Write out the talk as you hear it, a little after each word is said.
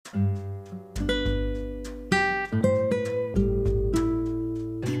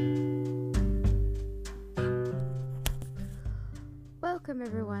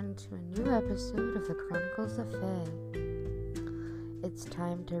to a new episode of the Chronicles of Fae. It's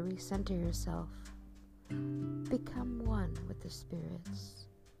time to recenter yourself. Become one with the spirits.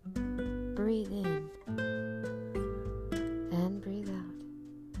 Breathe in and breathe out.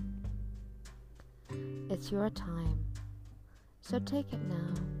 It's your time, so take it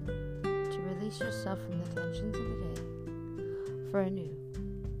now to release yourself from the tensions of the day for a new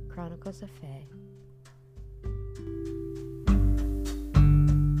Chronicles of Fae.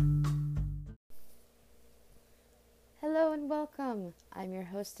 Hello and welcome. I'm your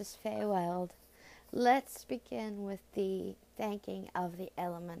hostess, Fae Wild. Let's begin with the thanking of the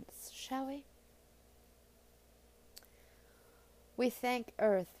elements, shall we? We thank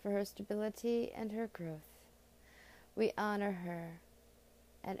Earth for her stability and her growth. We honor her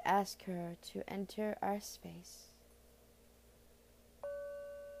and ask her to enter our space.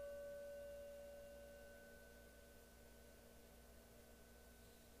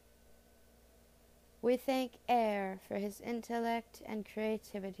 We thank Air for his intellect and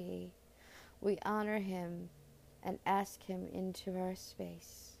creativity. We honor him and ask him into our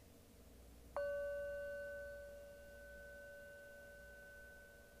space.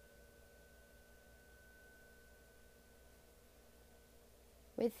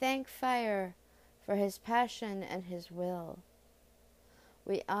 We thank Fire for his passion and his will.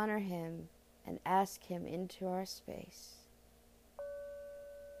 We honor him and ask him into our space.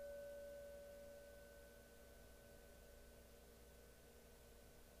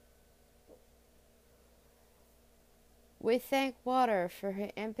 We thank Water for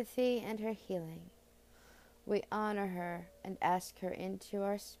her empathy and her healing. We honor her and ask her into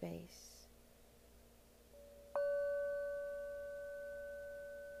our space.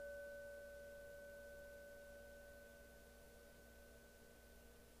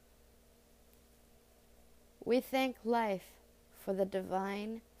 We thank Life for the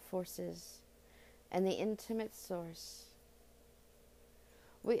divine forces and the intimate source.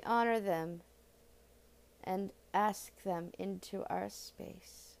 We honor them and ask them into our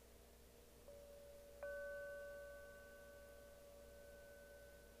space.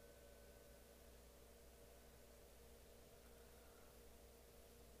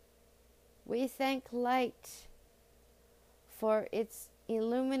 We thank Light for its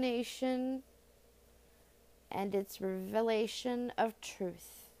illumination and its revelation of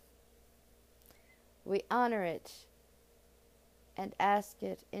truth. We honor it and ask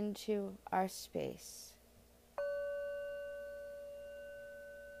it into our space.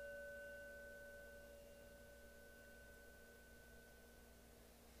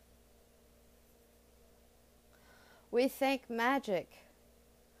 We thank Magic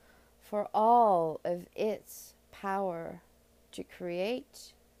for all of its power to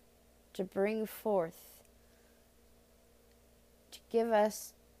create, to bring forth, to give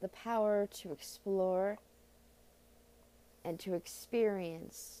us the power to explore and to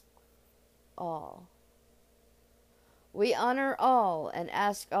experience all. We honor all and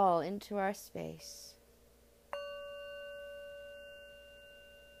ask all into our space.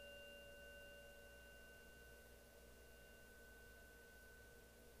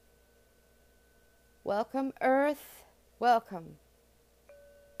 Welcome, Earth. Welcome.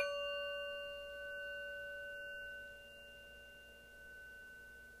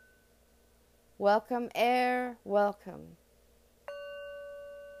 Welcome, Air. Welcome.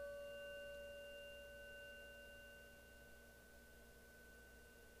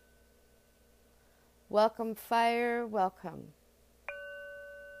 Welcome, Fire. Welcome.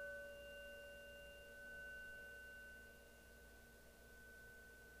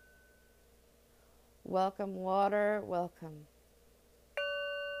 Welcome, Water. Welcome.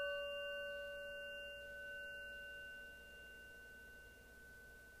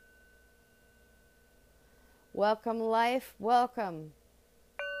 Welcome, Life. Welcome.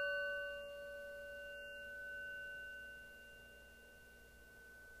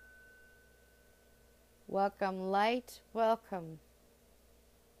 Welcome, Light. Welcome.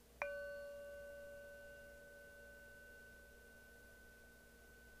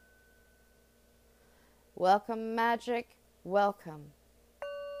 Welcome, Magic. Welcome.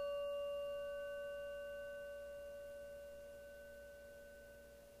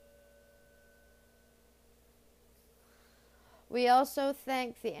 We also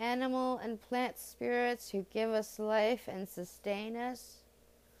thank the animal and plant spirits who give us life and sustain us.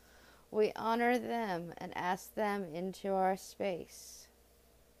 We honor them and ask them into our space.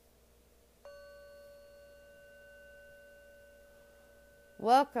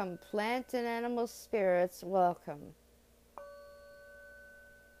 Welcome, plant and animal spirits, welcome.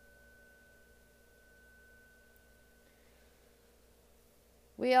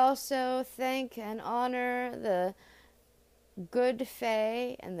 We also thank and honor the good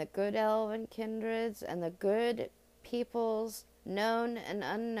Fae and the good Elven kindreds and the good peoples, known and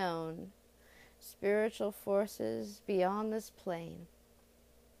unknown, spiritual forces beyond this plane.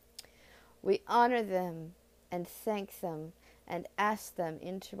 We honor them and thank them and ask them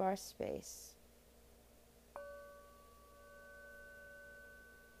into our space.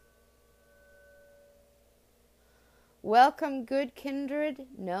 Welcome, good kindred,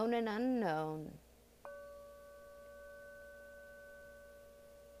 known and unknown.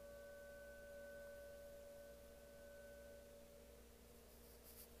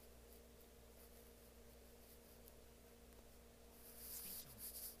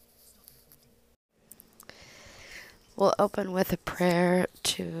 We'll open with a prayer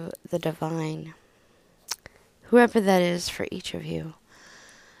to the divine, whoever that is for each of you,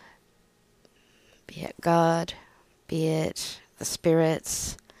 be it God, be it the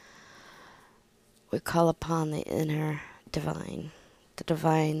spirits. We call upon the inner divine, the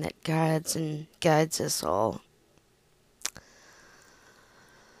divine that guides and guides us all.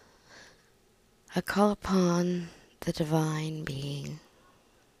 I call upon the divine being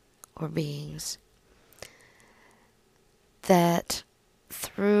or beings that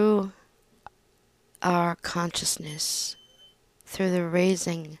through our consciousness, through the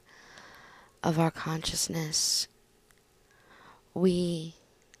raising of our consciousness, we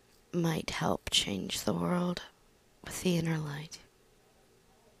might help change the world with the inner light.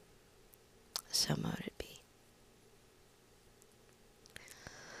 So mote it be.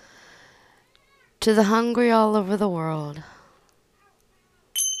 To the hungry all over the world,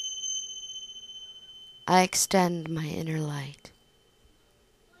 I extend my inner light.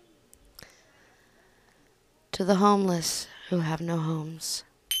 To the homeless who have no homes,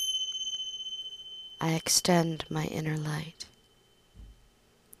 I extend my inner light.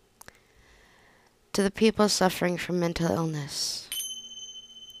 To the people suffering from mental illness,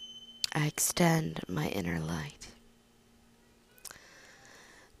 I extend my inner light.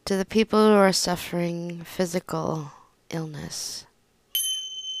 To the people who are suffering physical illness,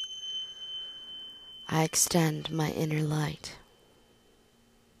 I extend my inner light.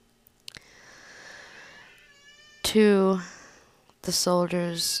 To the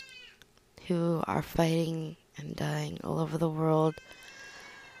soldiers who are fighting and dying all over the world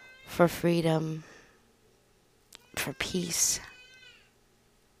for freedom, for peace,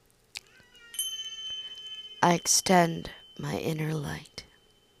 I extend my inner light.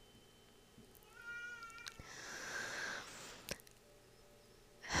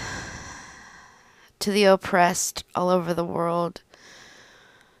 To the oppressed all over the world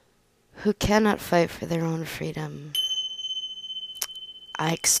who cannot fight for their own freedom,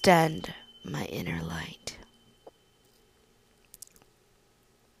 I extend my inner light.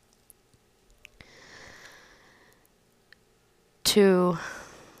 To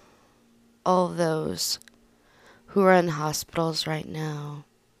all those who are in hospitals right now,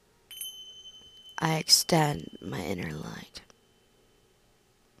 I extend my inner light.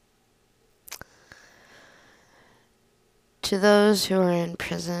 To those who are in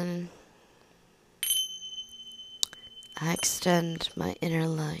prison, I extend my inner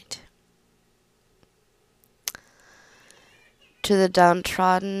light. To the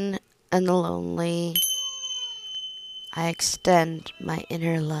downtrodden and the lonely, I extend my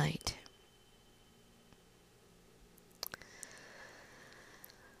inner light.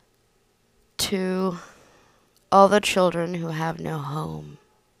 To all the children who have no home,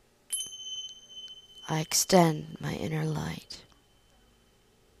 I extend my inner light.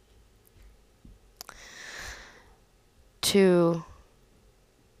 To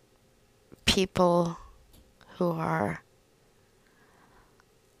people who are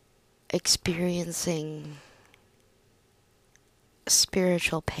experiencing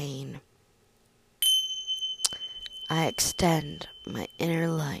spiritual pain, I extend my inner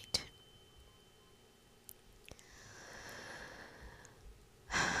light.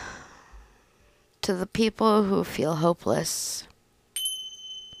 To the people who feel hopeless,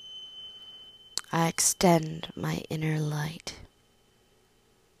 I extend my inner light.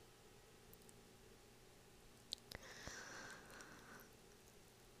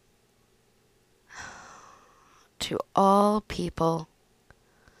 To all people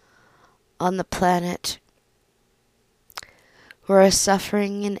on the planet who are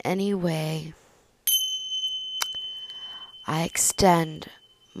suffering in any way, I extend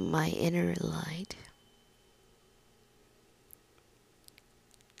my inner light.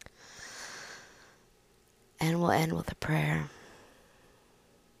 And we'll end with a prayer.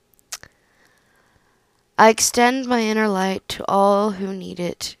 I extend my inner light to all who need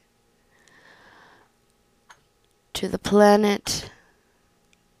it, to the planet,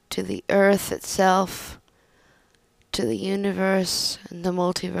 to the earth itself, to the universe and the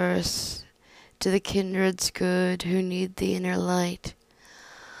multiverse, to the kindreds good who need the inner light.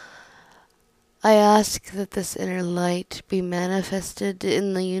 I ask that this inner light be manifested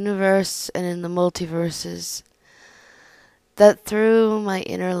in the universe and in the multiverses, that through my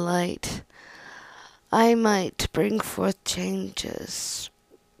inner light I might bring forth changes.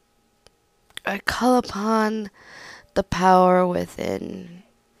 I call upon the power within,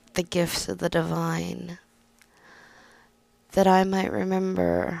 the gifts of the divine, that I might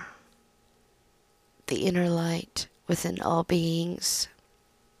remember the inner light within all beings.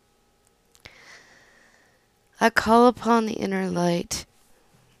 I call upon the inner light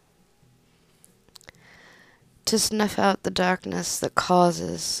to snuff out the darkness that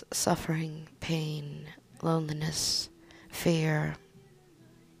causes suffering, pain, loneliness, fear,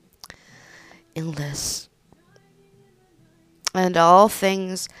 illness, and all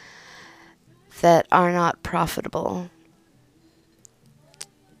things that are not profitable.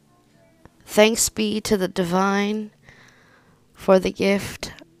 Thanks be to the divine for the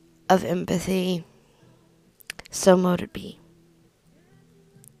gift of empathy. So mote it be.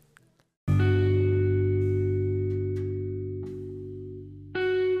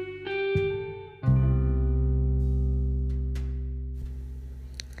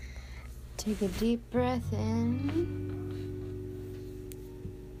 Take a deep breath in.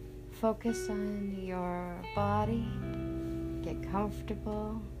 Focus on your body. Get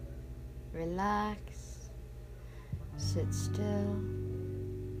comfortable. Relax. Sit still.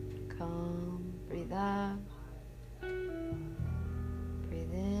 Calm. Breathe out.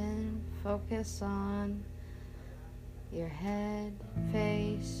 Breathe in. Focus on your head,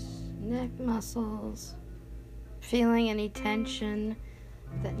 face, neck muscles. Feeling any tension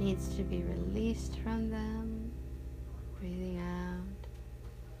that needs to be released from them. Breathing out.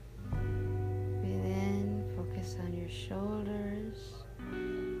 Breathe in. Focus on your shoulders,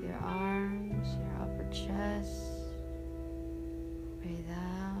 your arms, your upper chest. Breathe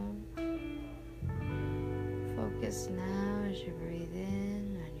out. Focus now as you breathe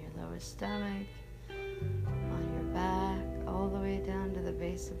in on your lower stomach, on your back, all the way down to the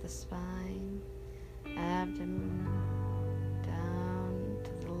base of the spine, abdomen, down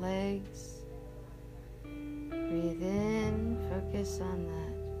to the legs. Breathe in, focus on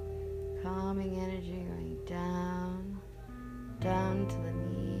that calming energy going down, down to the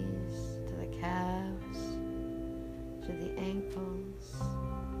knees, to the calves, to the ankles.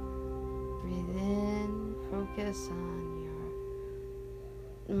 Breathe in, focus on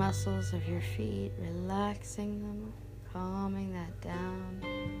your muscles of your feet, relaxing them, calming that down,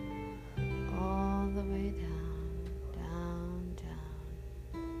 all the way down, down,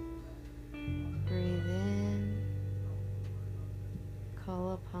 down. Breathe in,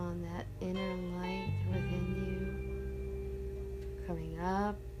 call upon that inner light within you, coming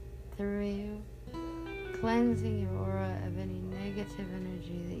up through you, cleansing your aura of any negative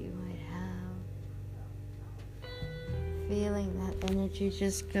energy that you might have. Feeling that energy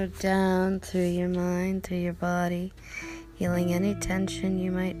just go down through your mind, through your body, healing any tension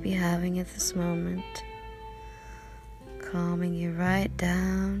you might be having at this moment. Calming you right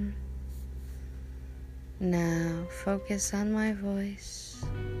down. Now focus on my voice.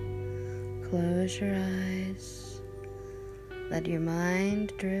 Close your eyes. Let your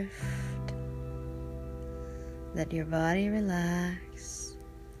mind drift. Let your body relax.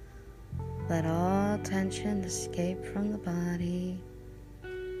 Let all tension escape from the body.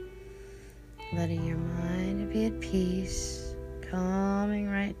 Letting your mind be at peace, calming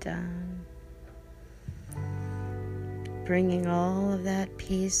right down. Bringing all of that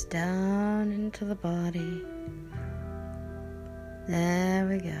peace down into the body. There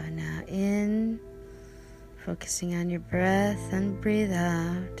we go. Now in, focusing on your breath, and breathe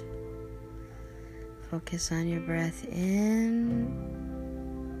out. Focus on your breath in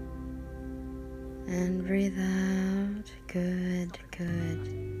and breathe out. Good, good,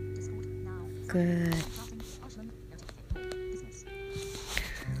 good.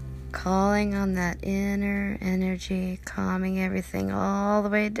 Calling on that inner energy, calming everything all the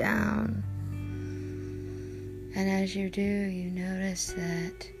way down. And as you do, you notice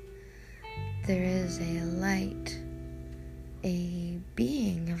that there is a light, a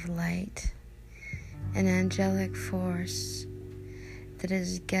being of light, an angelic force that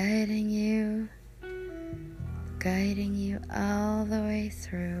is guiding you all the way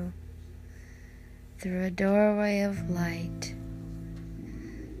through a doorway of light.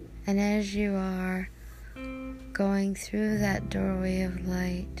 And as you are going through that doorway of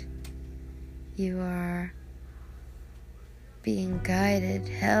light, you are being guided,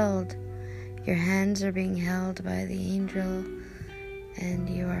 held. Your hands are being held by the angel, and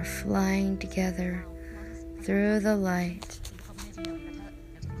you are flying together through the light.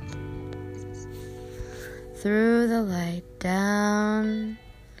 Through the light, down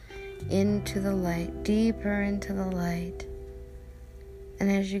into the light, deeper into the light.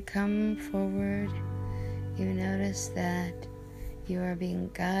 And as you come forward, you notice that you are being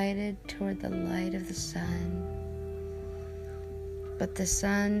guided toward the light of the sun. But the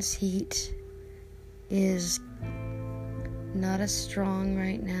sun's heat is not as strong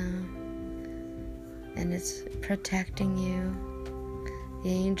right now, and it's protecting you. The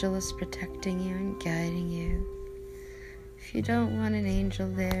angel is protecting you and guiding you. If you don't want an angel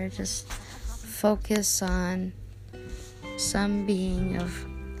there, just focus on some being of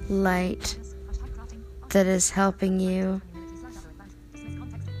light that is helping you.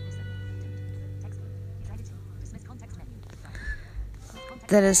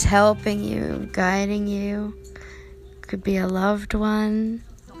 That is helping you, guiding you. Could be a loved one,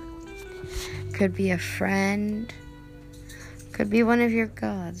 could be a friend, could be one of your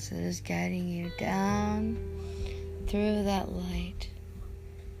gods that is guiding you down through that light.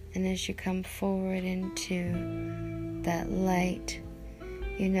 And as you come forward into that light,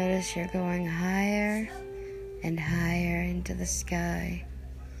 you notice you're going higher and higher into the sky,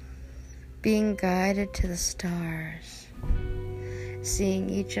 being guided to the stars, seeing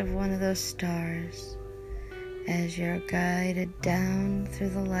each of one of those stars as you're guided down through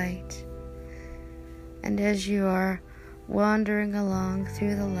the light. And as you are wandering along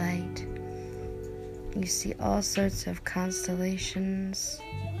through the light, you see all sorts of constellations,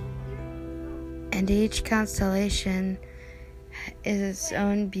 and each constellation is its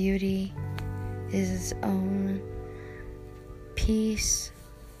own beauty, is its own piece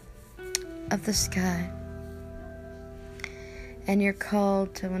of the sky. And you're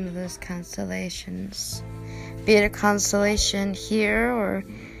called to one of those constellations, be it a constellation here or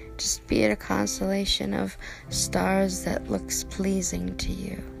just be it a constellation of stars that looks pleasing to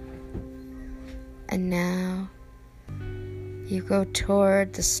you. And now you go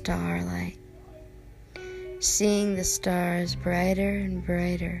toward the starlight, seeing the stars brighter and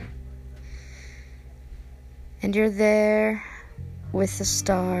brighter. And you're there with the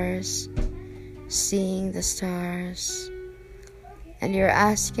stars, seeing the stars. And you're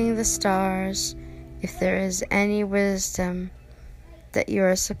asking the stars if there is any wisdom that you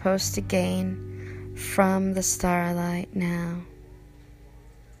are supposed to gain from the starlight now.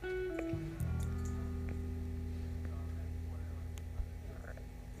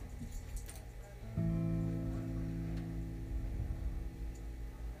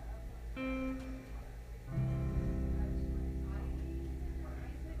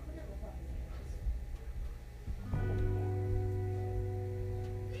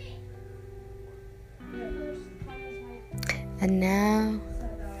 And now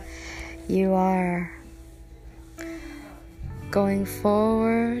you are going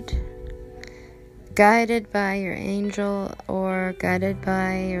forward, guided by your angel or guided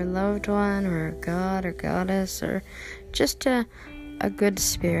by your loved one or a god or goddess or just a good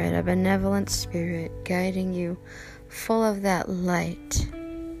spirit, a benevolent spirit guiding you full of that light.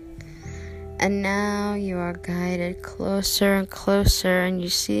 And now you are guided closer and closer, and you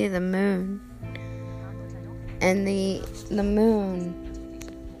see the moon. And the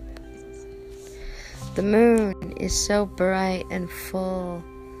moon is so bright and full,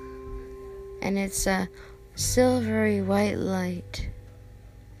 and it's a silvery white light.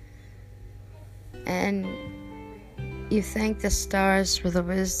 And you thank the stars for the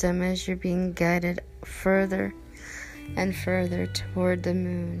wisdom as you're being guided further and further toward the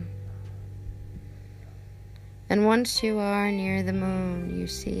moon. And once you are near the moon, you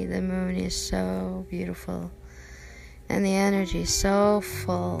see the moon is so beautiful. And the energy so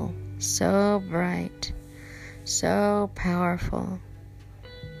full, so bright, so powerful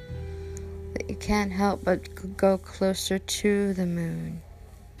that you can't help but go closer to the moon.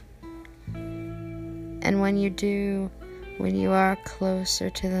 And when you do, when you are closer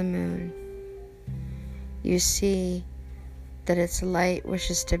to the moon, you see that its light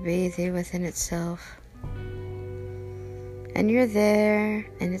wishes to bathe you within itself. And you're there,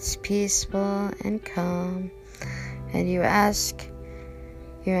 and it's peaceful and calm. And you ask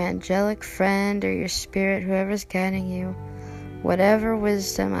your angelic friend or your spirit, whoever's guiding you, whatever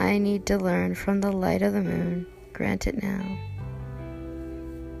wisdom I need to learn from the light of the moon, grant it now.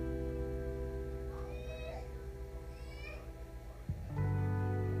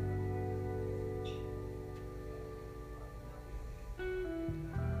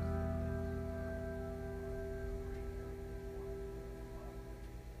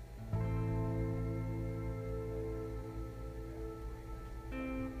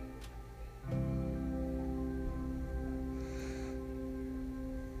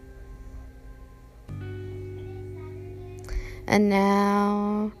 And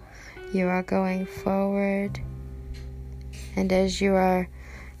now you are going forward. And as you are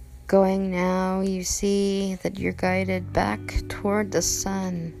going now, you see that you're guided back toward the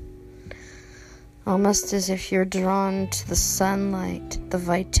sun. Almost as if you're drawn to the sunlight, the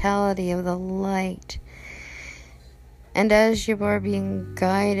vitality of the light. And as you are being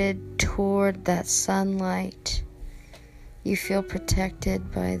guided toward that sunlight, you feel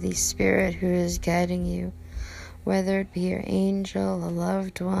protected by the spirit who is guiding you, whether it be your angel, a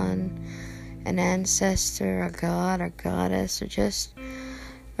loved one, an ancestor, a god or goddess, or just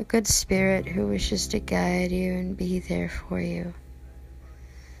a good spirit who wishes to guide you and be there for you.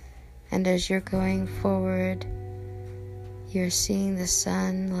 And as you're going forward, you're seeing the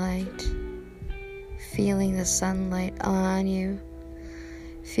sunlight, feeling the sunlight on you,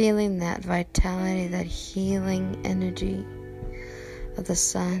 feeling that vitality, that healing energy of the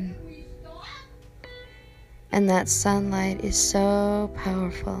sun. And that sunlight is so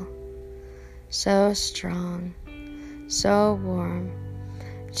powerful, so strong, so warm,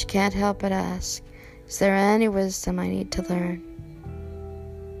 that you can't help but ask, is there any wisdom I need to learn?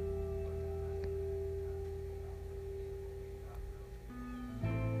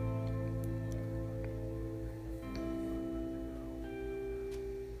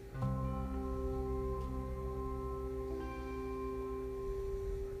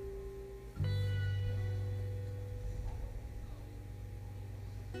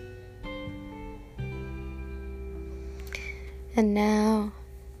 And now,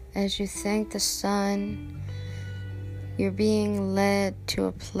 as you thank the sun, you're being led to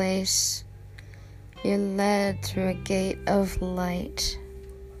a place. You're led through a gate of light.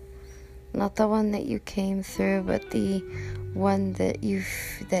 Not the one that you came through, but the one that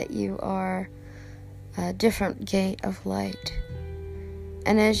you are a different gate of light.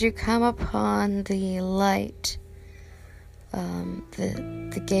 And as you come upon the light,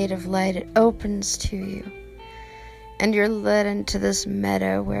 the gate of light, it opens to you. And you're led into this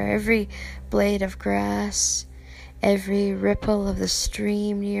meadow where every blade of grass, every ripple of the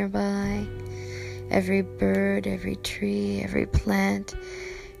stream nearby, every bird, every tree, every plant,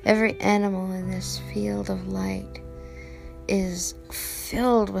 every animal in this field of light is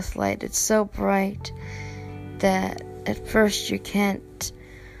filled with light. It's so bright that at first you can't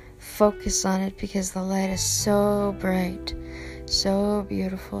focus on it because the light is so bright, so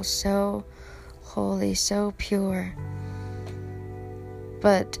beautiful, so holy, so pure.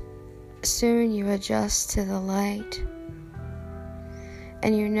 But soon you adjust to the light,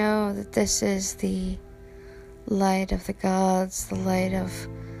 and you know that this is the light of the gods, the light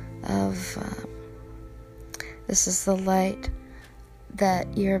this is the light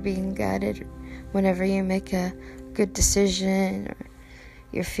that you're being guided whenever you make a good decision or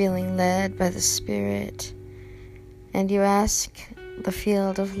you're feeling led by the Spirit, and you ask the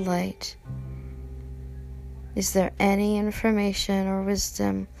field of light, is there any information or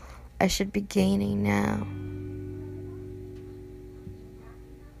wisdom I should be gaining now?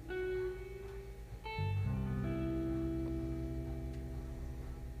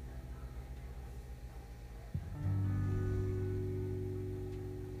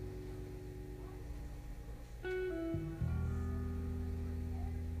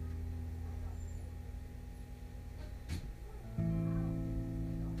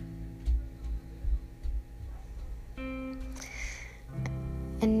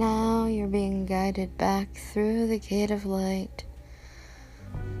 And now you're being guided back through the gate of light,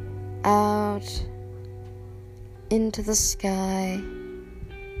 out into the sky,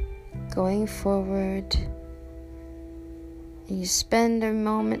 going forward. And you spend a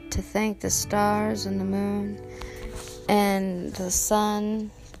moment to thank the stars and the moon and the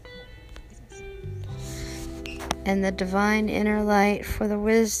sun and the divine inner light for the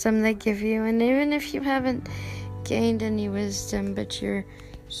wisdom they give you. And even if you haven't gained any wisdom, but you're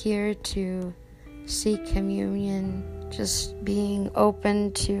here to seek communion, just being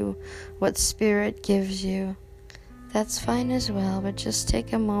open to what Spirit gives you, that's fine as well. But just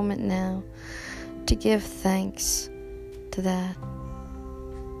take a moment now to give thanks to that.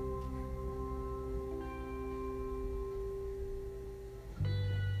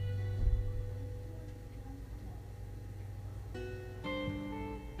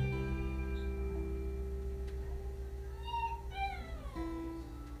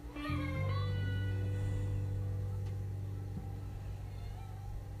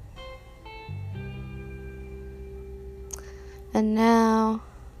 And now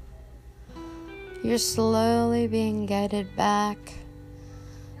you're slowly being guided back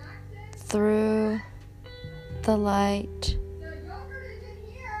through the light.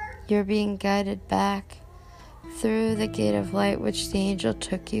 You're being guided back through the gate of light which the angel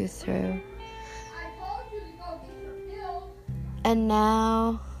took you through. And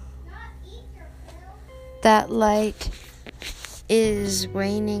now that light is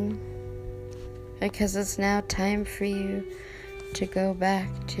waning, because it's now time for you to go back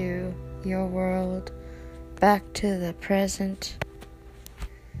to your world, back to the present.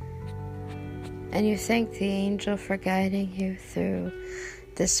 And you thank the angel for guiding you through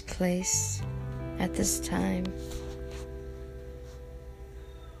this place at this time.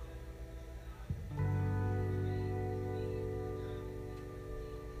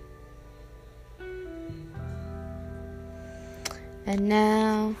 And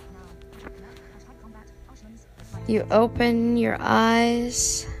now you open your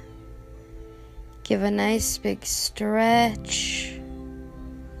eyes, give a nice big stretch,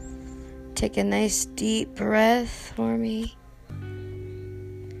 take a nice deep breath for me,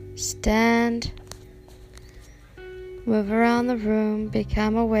 stand, move around the room,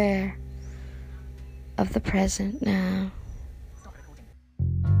 become aware of the present now.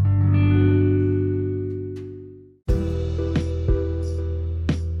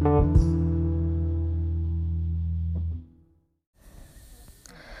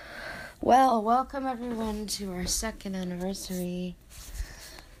 Well, welcome everyone to our second anniversary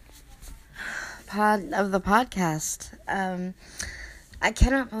of the podcast. I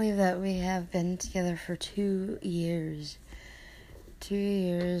cannot believe that we have been together for 2 years. 2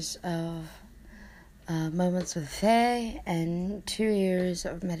 years of moments with Faye, and 2 years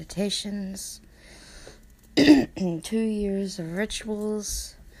of meditations, 2 years of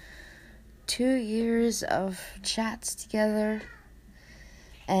rituals, 2 years of chats together.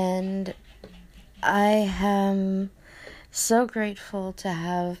 And I am so grateful to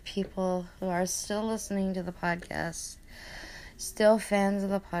have people who are still listening to the podcast, still fans of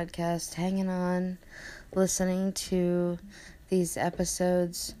the podcast, hanging on, listening to these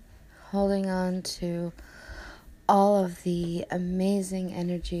episodes, holding on to all of the amazing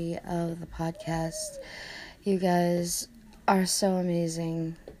energy of the podcast. You guys are so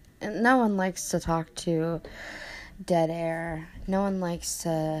amazing. And no one likes to talk to dead air. No one likes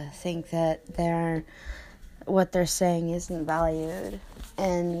to think that what they're saying isn't valued.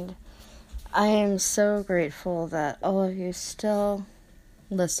 And I am so grateful that all of you still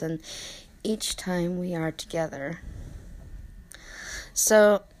listen each time we are together.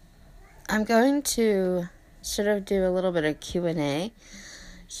 So I'm going to sort of do a little bit of Q&A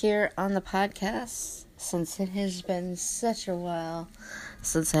here on the podcast, since it has been such a while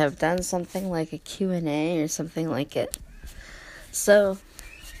since I've done something like a Q&A or something like it. So,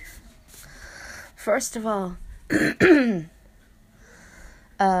 first of all,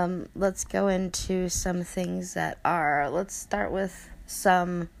 let's go into some things let's start with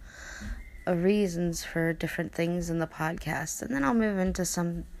some reasons for different things in the podcast, and then I'll move into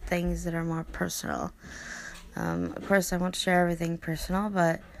some things that are more personal. Of course, I won't share everything personal,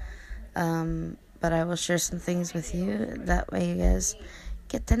 but I will share some things with you. That way you guys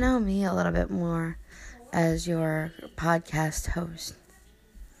get to know me a little bit more as your podcast host.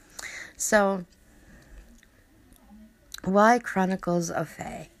 So, why Chronicles of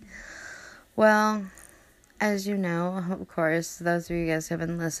Faye? Well, as you know, of course, those of you guys who have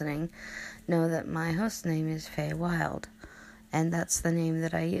been listening know that my host name is Faye Wild, and that's the name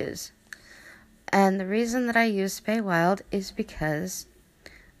that I use. And the reason that I use Faye Wild is because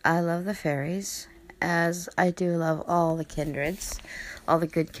I love the fairies, as I do love all the kindreds, all the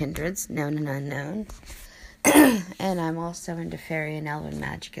good kindreds, known and unknown. And I'm also into fairy and elven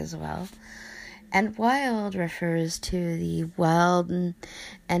magic as well. And wild refers to the wild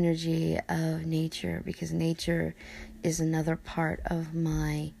energy of nature, because nature is another part of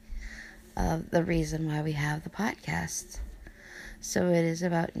the reason why we have the podcast. So it is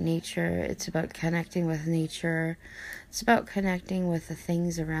about nature. It's about connecting with nature. It's about connecting with the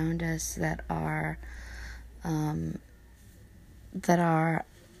things around us that are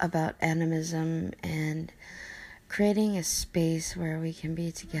about animism, and creating a space where we can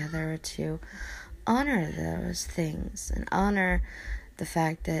be together to honor those things and honor the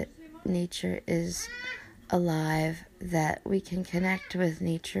fact that nature is alive, that we can connect with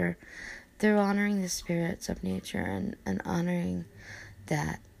nature through honoring the spirits of nature and honoring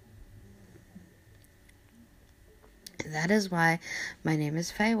that. That is why my name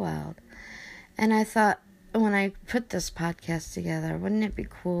is Faye Wild. And I thought, when I put this podcast together, wouldn't it be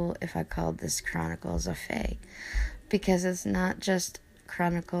cool if I called this Chronicles of Faye? Because it's not just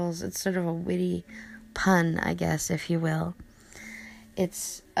chronicles, it's sort of a witty pun, I guess, if you will.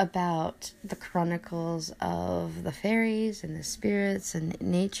 It's about the chronicles of the fairies and the spirits and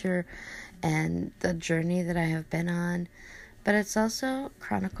nature and the journey that I have been on, but it's also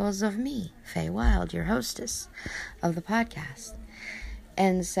chronicles of me, Faye Wild, your hostess of the podcast.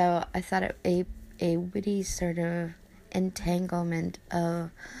 And so I thought a witty sort of entanglement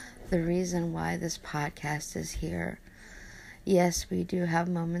of the reason why this podcast is here. Yes, we do have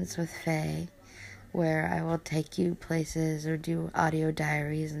moments with Faye where I will take you places or do audio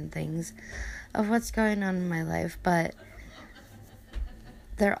diaries and things of what's going on in my life, but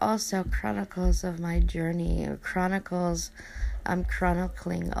they're also chronicles of my journey, I'm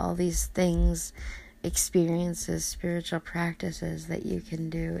chronicling all these things, experiences, spiritual practices that you can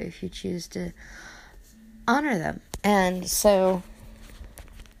do if you choose to honor them. And so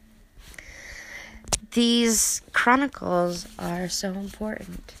these chronicles are so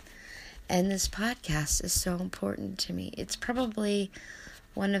important, and this podcast is so important to me. It's probably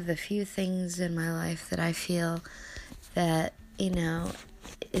one of the few things in my life that I feel that,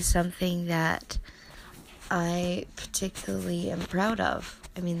 is something that I particularly am proud of.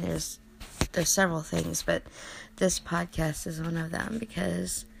 I mean, there's several things, but this podcast is one of them,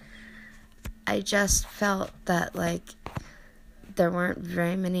 because I just felt that, there weren't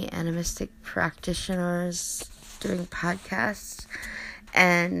very many animistic practitioners doing podcasts,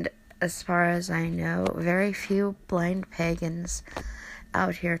 and as far as I know, very few blind pagans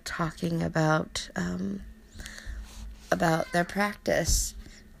out here talking about their practice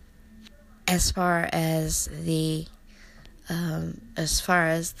as far as the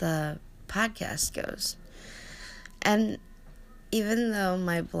podcast goes. And even though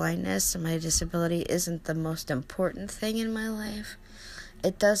my blindness and my disability isn't the most important thing in my life,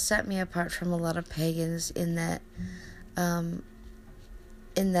 it does set me apart from a lot of pagans in that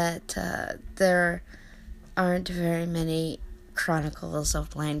there aren't very many chronicles of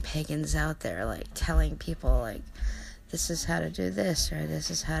blind pagans out there, telling people, this is how to do this, or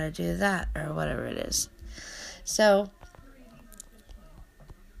this is how to do that, or whatever it is. So,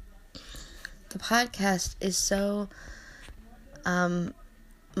 the podcast is so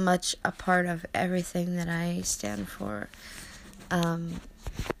much a part of everything that I stand for. I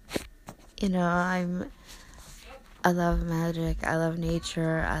love magic, I love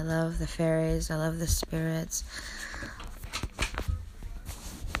nature, I love the fairies, I love the spirits.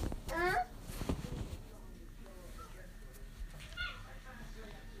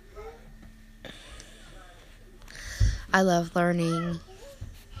 I love learning.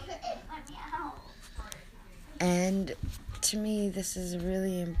 And to me, this is a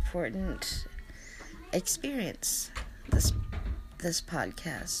really important experience, this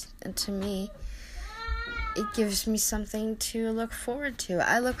podcast. And to me, it gives me something to look forward to.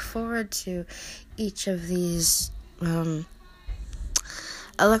 I look forward to each of these times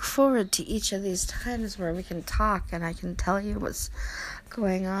where we can talk and I can tell you what's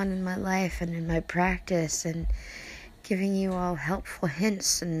going on in my life and in my practice, and giving you all helpful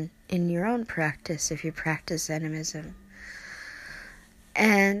hints in your own practice if you practice animism.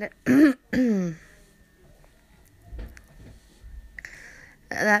 And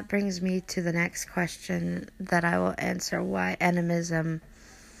that brings me to the next question that I will answer. Why animism?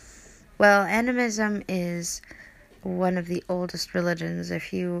 Well, animism is one of the oldest religions.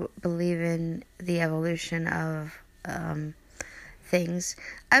 If you believe in the evolution of things,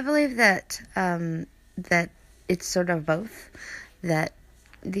 I believe that it's sort of both. That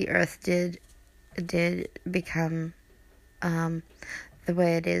the earth did become the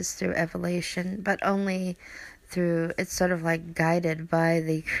way it is through evolution, but only through, it's sort of guided by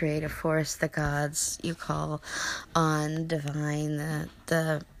the creative force, the gods you call on, divine,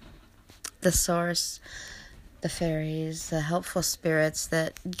 the source, the fairies, the helpful spirits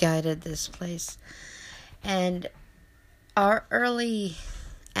that guided this place. And our early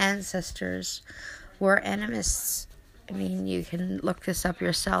ancestors were animists. I mean, you can look this up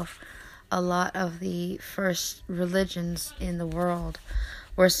yourself. A lot of the first religions in the world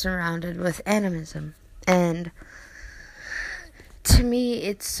were surrounded with animism. And to me,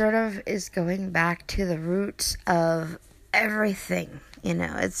 it sort of is going back to the roots of everything.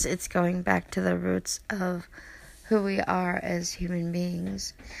 It's going back to the roots of who we are as human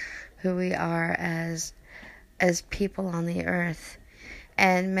beings, who we are as people on the earth.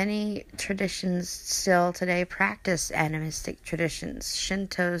 And many traditions still today practice animistic traditions.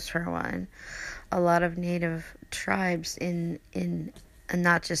 Shinto's for one. A lot of native tribes in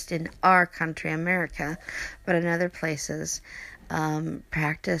not just in our country, America, but in other places,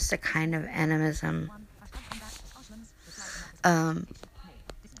 practice a kind of animism.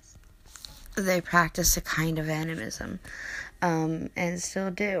 They practice a kind of animism. and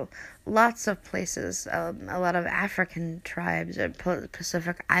still do. Lots of places, a lot of African tribes, or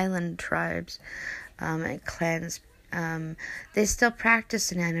Pacific Island tribes, and clans, they still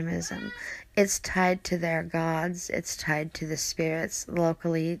practice animism. It's tied to their gods, it's tied to the spirits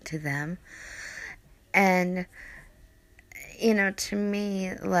locally to them. And, to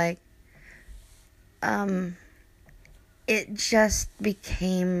me, like, it just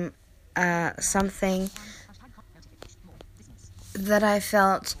became something that I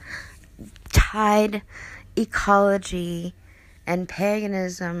felt tied ecology and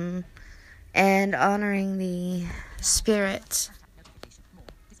paganism and honoring the spirit.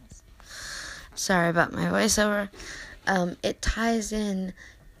 Sorry about my voiceover. It ties in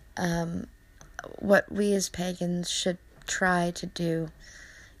what we as pagans should try to do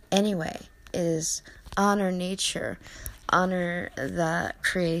anyway, is honor nature, honor the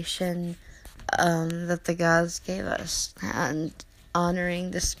creation that the gods gave us, and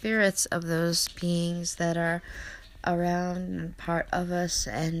honoring the spirits of those beings that are around and part of us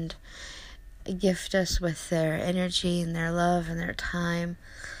and gift us with their energy and their love and their time.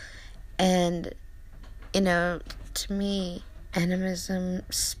 And, to me, animism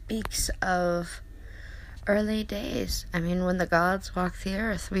speaks of early days. I mean, when the gods walked the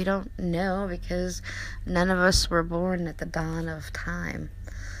earth, we don't know because none of us were born at the dawn of time.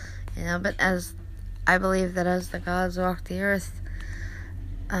 But as I believe that as the gods walked the earth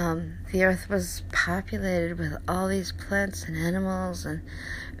was populated with all these plants and animals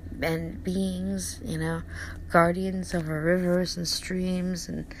and beings, guardians over rivers and streams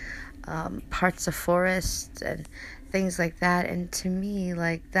and parts of forests and things like that. And to me,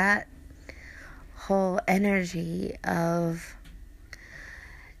 like, that whole energy of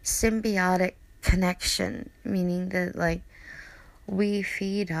symbiotic connection, meaning that, like, we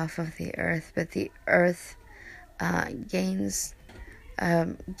feed off of the earth, but the earth gained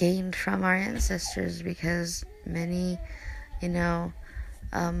from our ancestors, because many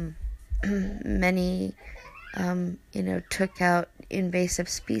took out invasive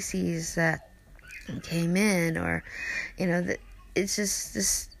species that came in, or that it's just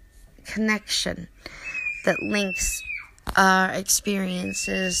this connection that links our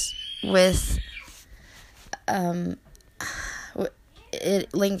experiences with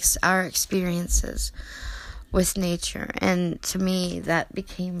nature. And to me, that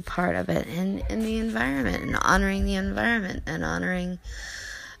became part of it, and in the environment, and honoring the environment, and honoring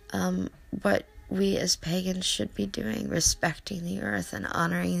what we as pagans should be doing, respecting the earth and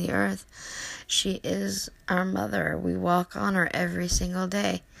honoring the earth. She is our mother. We walk on her every single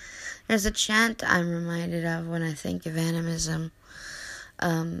day. There's a chant I'm reminded of when I think of animism,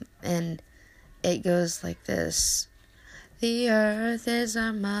 and it goes like this: the earth is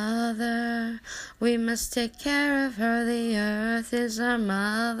our mother, we must take care of her. The earth is our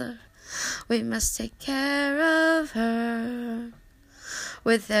mother, we must take care of her.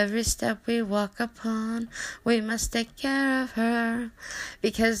 With every step we walk upon, we must take care of her.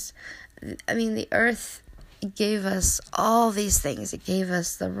 Because, the earth gave us all these things. It gave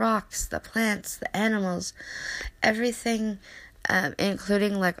us the rocks, the plants, the animals, everything,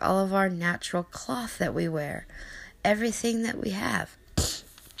 including, like, all of our natural cloth that we wear. Everything that we have.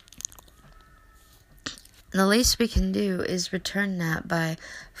 The least we can do is return that by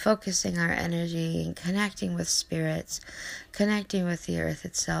focusing our energy and connecting with spirits, connecting with the earth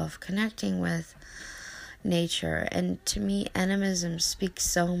itself, connecting with nature. And to me, animism speaks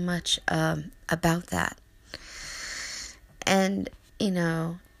so much about that. And,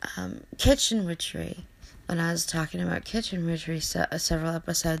 kitchen witchery, when I was talking about kitchen witchery several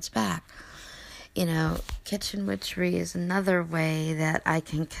episodes back, kitchen witchery is another way that I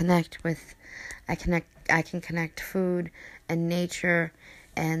can connect with, I can connect food and nature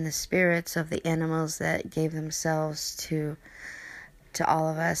and the spirits of the animals that gave themselves to all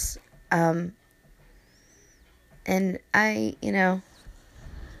of us. And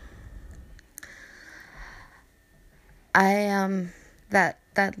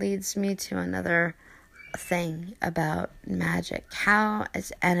that leads me to another thing about magic. How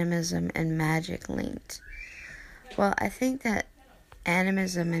is animism and magic linked? Well, I think that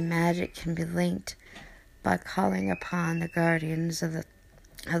animism and magic can be linked by calling upon the guardians of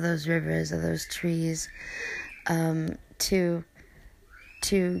those rivers, of those trees, to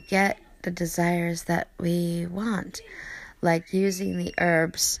get the desires that we want, like using the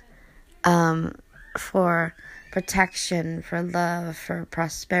herbs for protection, for love, for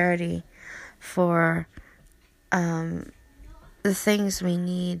prosperity, for the things we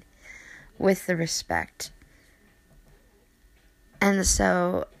need with the respect. And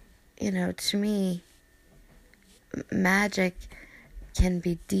so, to me, magic can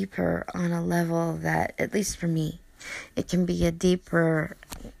be deeper on a level that, at least for me, it can be a deeper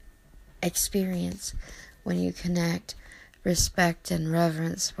experience when you connect respect and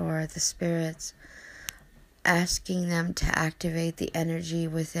reverence for the spirits, asking them to activate the energy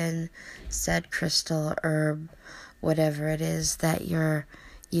within said crystal, herb, whatever it is that you're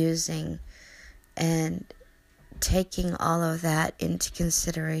using, and taking all of that into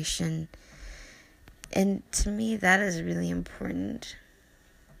consideration. And to me, that is really important.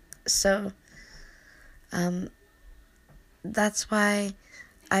 So, that's why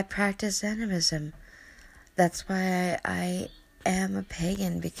I practice animism. That's why I am a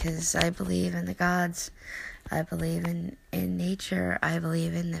pagan, because I believe in the gods. I believe in nature. I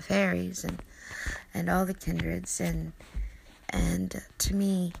believe in the fairies and all the kindreds. And to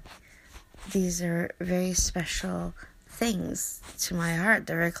me, these are very special things to my heart.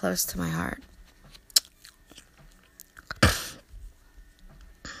 They're very close to my heart.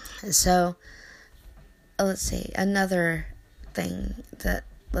 So, let's see, another thing that,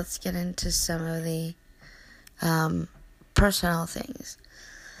 let's get into some of the personal things.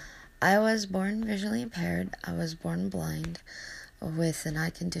 I was born visually impaired. I was born blind with an eye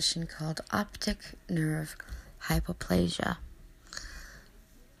condition called optic nerve hypoplasia.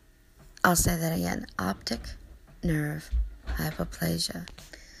 I'll say that again, optic nerve hypoplasia,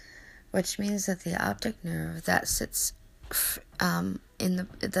 which means that the optic nerve that sits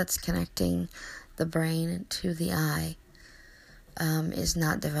that's connecting the brain to the eye is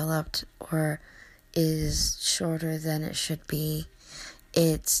not developed, or is shorter than it should be.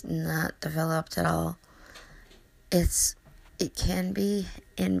 It's not developed at all. It can be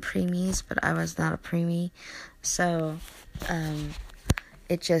in preemies, but I was not a preemie, so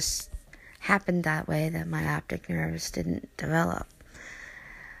it just happened that way, that my optic nerves didn't develop.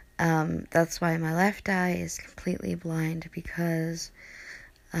 That's why my left eye is completely blind, because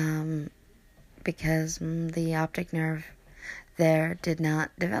the optic nerve there did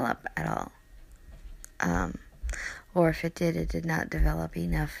not develop at all. Or if it did, it did not develop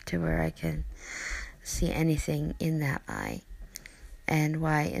enough to where I can see anything in that eye. And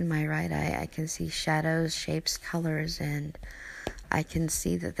why in my right eye I can see shadows, shapes, colors, and I can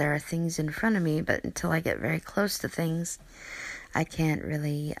see that there are things in front of me, but until I get very close to things, I can't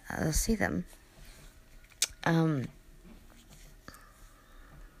really see them. And,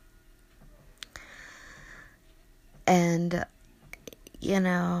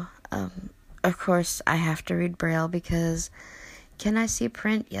 of course, I have to read Braille, because can I see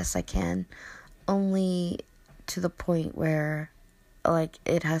print? Yes, I can. Only to the point where,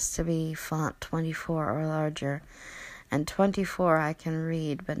 it has to be font 24 or larger. And 24 I can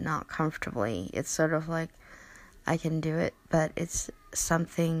read, but not comfortably. It's sort of like I can do it, but it's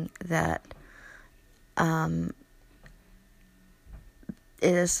something that, it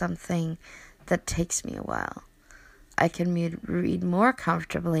is something that takes me a while. I can read more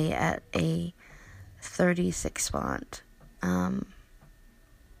comfortably at a 36 font.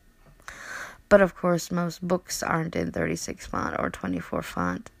 But of course, most books aren't in 36 font or 24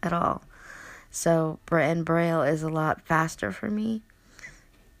 font at all. So, and Braille is a lot faster for me.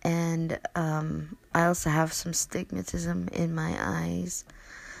 And I also have some stigmatism in my eyes,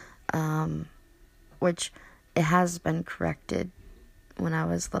 which it has been corrected when I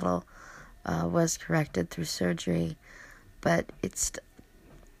was little, was corrected through surgery. But it's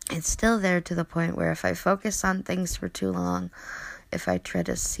still there, to the point where if I focus on things for too long, if I try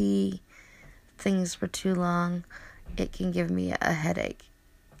to see things for too long, it can give me a headache.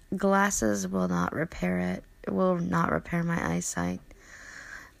 Glasses will not repair it. It will not repair my eyesight.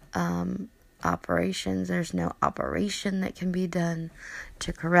 Operations, there's no operation that can be done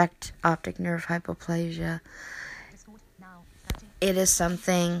to correct optic nerve hypoplasia. It is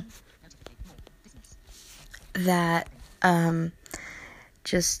something that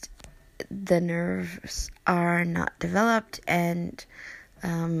just the nerves are not developed, and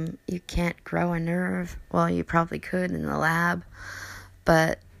you can't grow a nerve. Well, you probably could in the lab,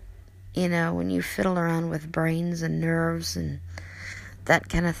 but when you fiddle around with brains and nerves and that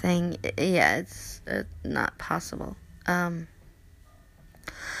kind of thing, it's not possible. The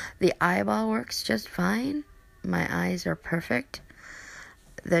eyeball works just fine. My eyes are perfect.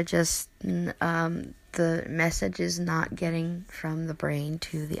 They're just, the message is not getting from the brain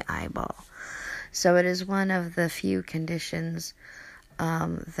to the eyeball. So it is one of the few conditions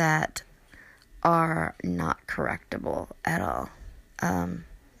that are not correctable at all,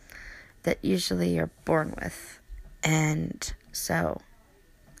 that usually you're born with. And so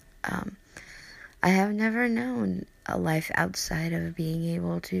I have never known a life outside of being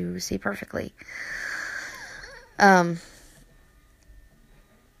able to see perfectly. That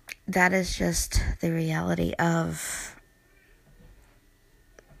is just the reality of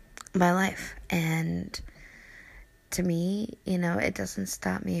my life. And to me, it doesn't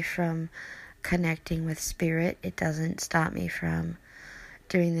stop me from connecting with spirit. It doesn't stop me from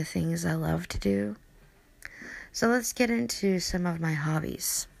doing the things I love to do. So let's get into some of my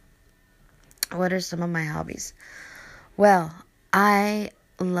hobbies. What are some of my hobbies? Well, I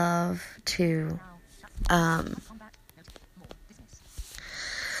love to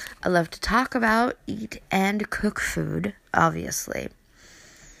talk about, eat, and cook food, obviously.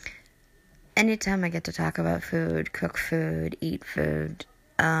 Anytime I get to talk about food, cook food, eat food,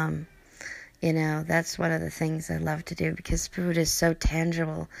 that's one of the things I love to do, because food is so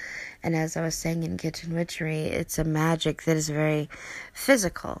tangible. And as I was saying in Kitchen Witchery, it's a magic that is very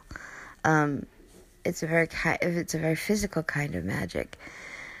physical. It's a very physical kind of magic.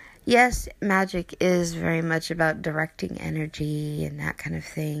 Yes, magic is very much about directing energy and that kind of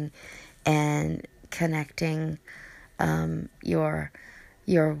thing, and connecting your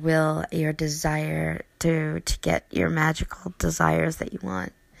will, your desire to get your magical desires that you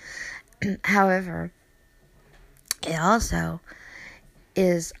want. However, it also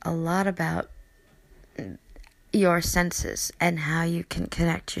is a lot about your senses and how you can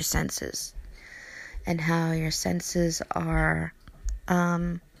connect your senses, and how your senses are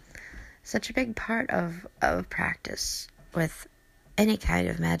such a big part of practice with any kind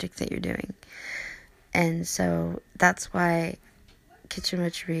of magic that you're doing. And so that's why Kitchen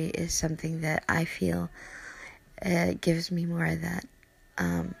Witchery is something that I feel gives me more of that.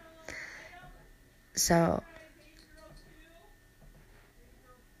 So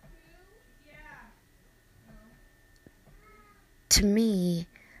to me,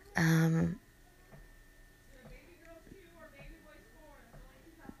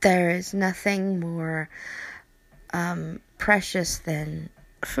 there is nothing more precious than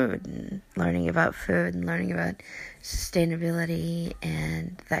food, and learning about food, and learning about sustainability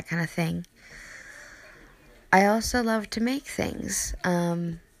and that kind of thing. I also love to make things.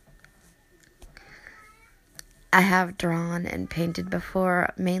 I have drawn and painted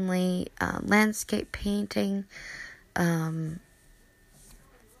before, mainly landscape painting, and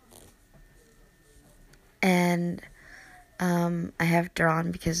I have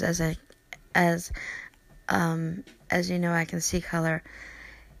drawn because as you know, I can see color.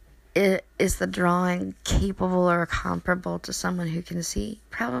 Is the drawing capable or comparable to someone who can see?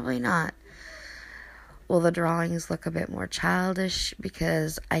 Probably not. Will the drawings look a bit more childish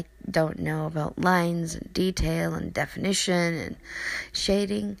because I don't know about lines and detail and definition and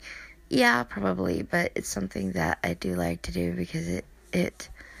shading? Yeah, probably, but it's something that I do like to do because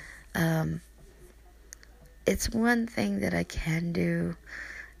it's one thing that I can do,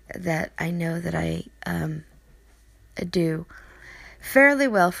 that I know that I do fairly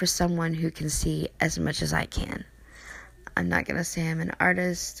well for someone who can see as much as I can. I'm not going to say I'm an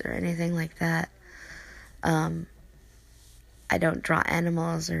artist or anything like that. I don't draw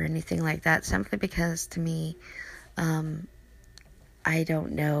animals or anything like that, simply because to me, I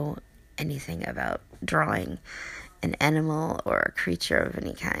don't know anything about drawing an animal or a creature of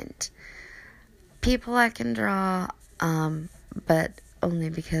any kind. People I can draw, but only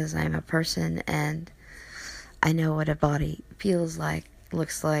because I'm a person and I know what a body feels like,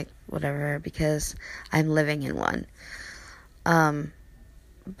 looks like, whatever, because I'm living in one.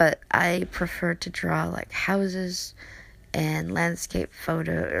 But I prefer to draw like houses and landscape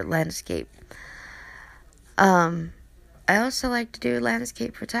landscape. I also like to do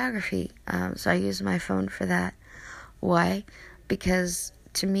landscape photography, so I use my phone for that. Why? Because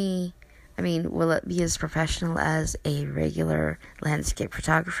to me, will it be as professional as a regular landscape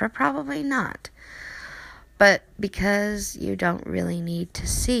photographer? Probably not. But because you don't really need to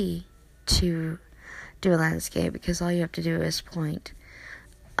see to do a landscape, because all you have to do is point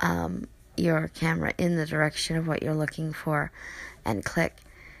your camera in the direction of what you're looking for and click,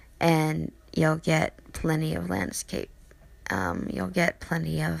 and you'll get plenty of landscape. You'll get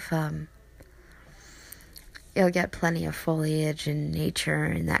plenty of foliage and nature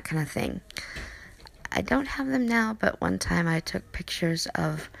and that kind of thing. I don't have them now, but one time I took pictures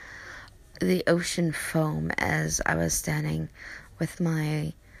of the ocean foam as I was standing with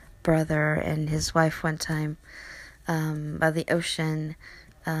my brother and his wife one time by the ocean.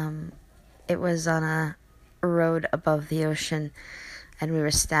 It was on a road above the ocean, and we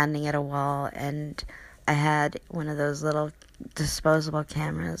were standing at a wall, and I had one of those little disposable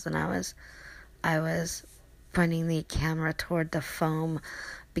cameras, and I was pointing the camera toward the foam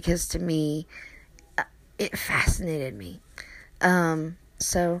because to me it fascinated me.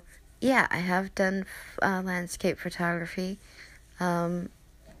 So yeah, I have done landscape photography.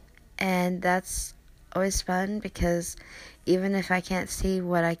 And that's always fun because even if I can't see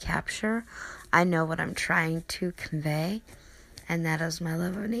what I capture, I know what I'm trying to convey. And that is my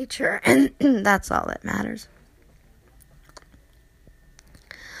love of nature. And that's all that matters.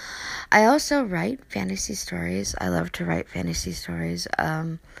 I also write fantasy stories. I love to write fantasy stories.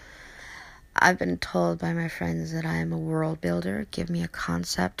 I've been told by my friends that I am a world builder. Give me a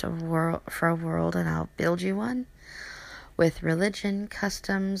concept of for a world and I'll build you one. With religion,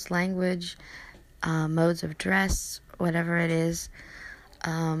 customs, language, modes of dress, whatever it is,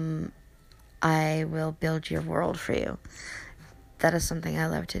 I will build your world for you. That is something I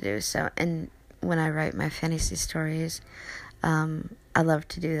love to do. So, and when I write my fantasy stories, I love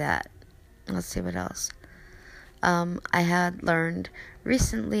to do that. Let's see what else. I had learned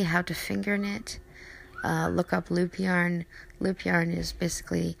recently how to finger knit. Look up loop yarn. Loop yarn is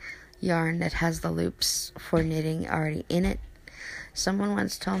basically yarn that has the loops for knitting already in it. Someone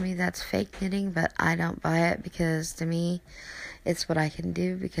once told me that's fake knitting, but I don't buy it because to me, it's what I can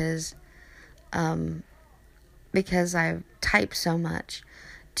do because I type so much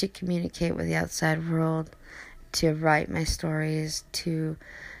to communicate with the outside world, to write my stories, to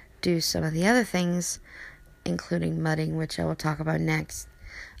do some of the other things, including mudding, which I will talk about next.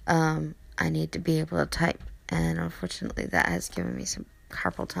 I need to be able to type, and unfortunately that has given me some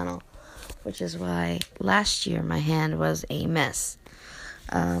carpal tunnel, which is why last year my hand was a mess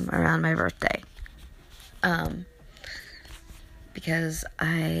around my birthday, because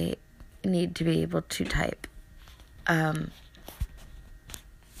I need to be able to type,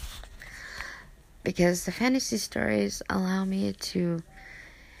 because the fantasy stories allow me to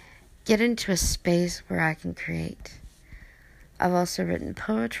get into a space where I can create. I've also written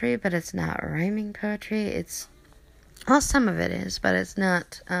poetry, but it's not rhyming poetry. Well, some of it is, but it's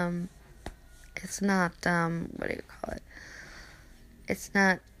not, what do you call it? It's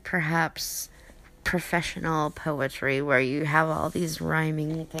not perhaps professional poetry where you have all these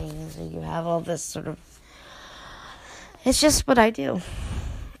rhyming things, or you have all this sort of, it's just what I do.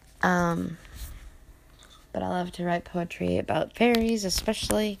 But I love to write poetry about fairies,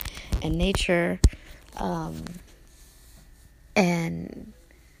 especially, and nature, and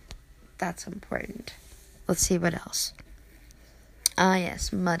that's important. Let's see what else.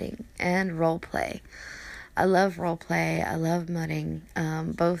 Yes, mudding and role play. I love role play. I love mudding.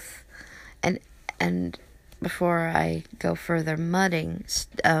 Both, and before I go further, mudding,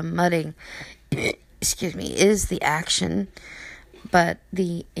 excuse me, is the action, but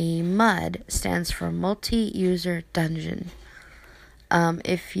a MUD stands for multi-user dungeon.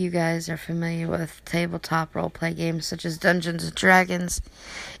 If you guys are familiar with tabletop role-play games such as Dungeons & Dragons,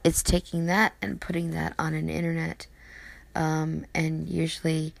 it's taking that and putting that on an internet. And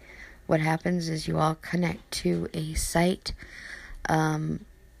usually what happens is you all connect to a site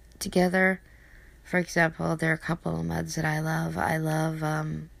together. For example, there are a couple of MUDs that I love. I love,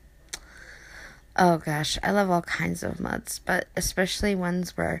 I love all kinds of MUDs, but especially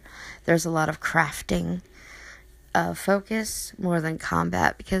ones where there's a lot of crafting focus more than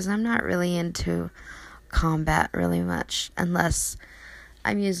combat, because I'm not really into combat really much unless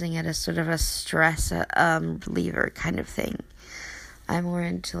I'm using it as sort of a stress reliever kind of thing. I'm more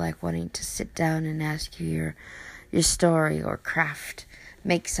into like wanting to sit down and ask you your story or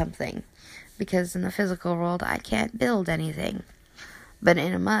make something, because in the physical world I can't build anything, but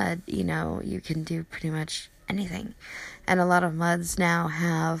in a MUD, you can do pretty much anything. And a lot of MUDs now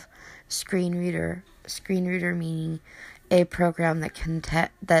have screen reader meaning a program that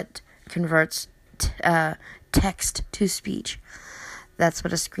converts text to speech. That's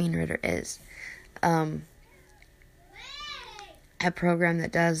what a screen reader is. A program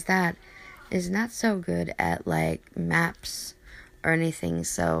that does that is not so good at like maps or anything,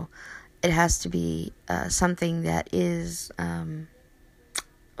 so it has to be something that is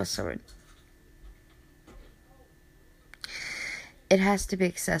what's the word? It has to be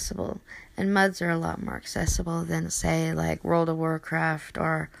accessible, and MUDs are a lot more accessible than, say, like World of Warcraft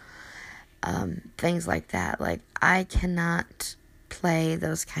or things like that. Like, I cannot play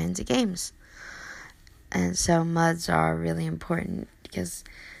those kinds of games, and so MUDs are really important because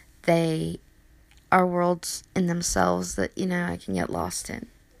they are worlds in themselves that, I can get lost in.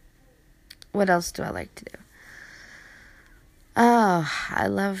 What else do I like to do? Oh, I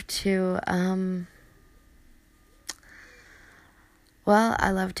love to, I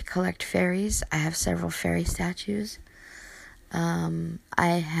love to collect fairies. I have several fairy statues. I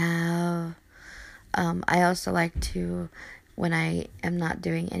also like to, when I am not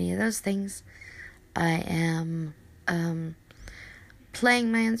doing any of those things, I am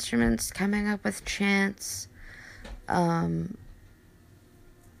playing my instruments, coming up with chants, coming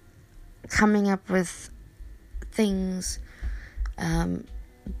up with things.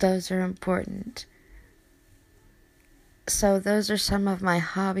 Those are important. So those are some of my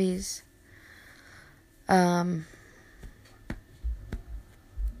hobbies.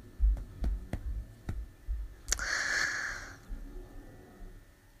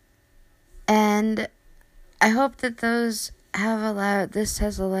 And I hope that this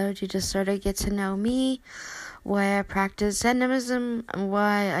has allowed you to sort of get to know me, why I practice Zendemism, and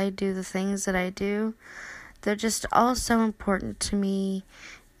why I do the things that I do. They're just all so important to me,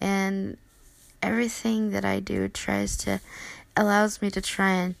 and everything that I do allows me to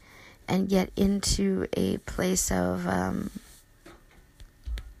try and get into a place of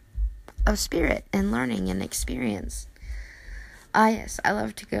spirit and learning and experience. Yes, I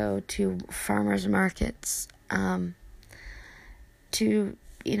love to go to farmers markets, to,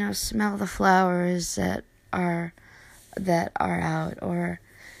 smell the flowers that are out, or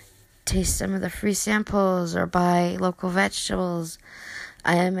taste some of the free samples, or buy local vegetables.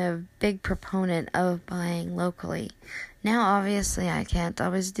 I am a big proponent of buying locally. Now, obviously, I can't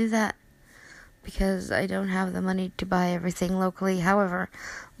always do that because I don't have the money to buy everything locally. However,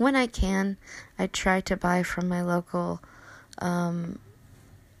 when I can, I try to buy from my local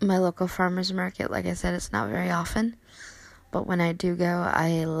farmer's market. Like I said, it's not very often, but when I do go,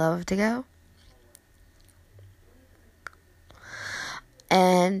 I love to go.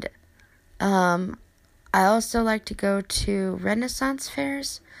 And I also like to go to Renaissance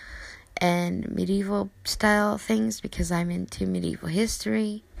fairs and medieval style things because I'm into medieval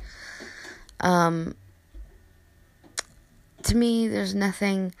history. To me, there's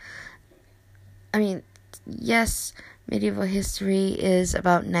nothing, yes, medieval history is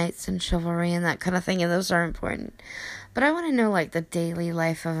about knights and chivalry and that kind of thing, and those are important. But I want to know, the daily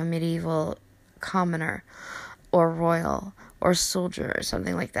life of a medieval commoner or royal or soldier or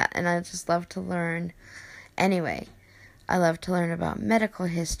something like that. And I just love to learn. Anyway, I love to learn about medical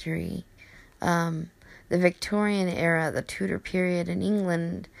history, the Victorian era, the Tudor period in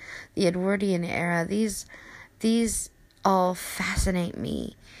England, the Edwardian era. These all fascinate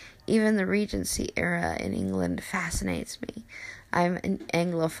me. Even the Regency era in England fascinates me. I'm an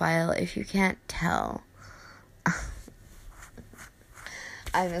Anglophile, if you can't tell.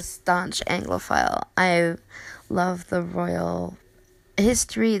 I'm a staunch Anglophile. I love the royal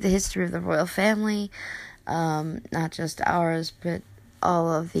history, the history of the royal family, not just ours, but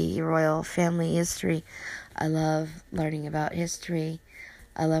all of the royal family history. I love learning about history.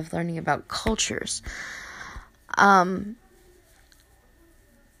 I love learning about cultures.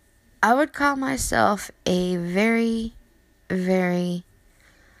 I would call myself a very, very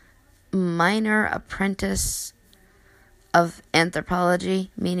minor apprentice of anthropology,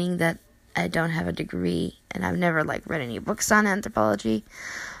 meaning that I don't have a degree and I've never read any books on anthropology,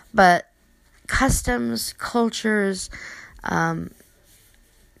 but customs, cultures, and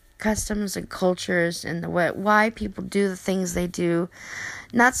the why people do the things they do.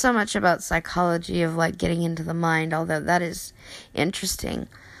 Not so much about psychology of getting into the mind, although that is interesting.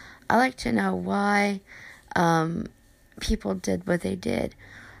 I like to know why people did what they did,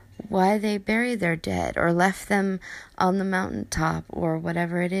 why they buried their dead or left them on the mountaintop or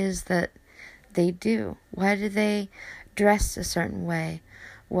whatever it is that they do. Why do they dress a certain way?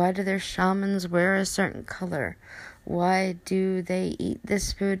 Why do their shamans wear a certain color? Why do they eat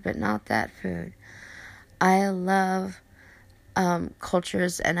this food but not that food? I love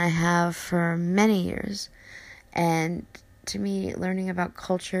cultures, and I have for many years. And to me, learning about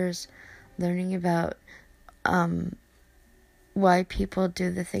cultures, learning about why people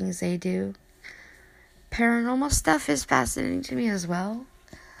do the things they do, paranormal stuff is fascinating to me as well.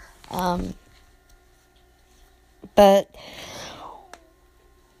 But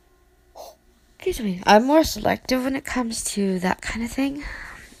excuse me, I'm more selective when it comes to that kind of thing.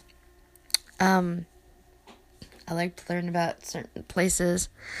 I like to learn about certain places.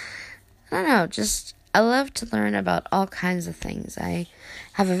 I don't know, I love to learn about all kinds of things. I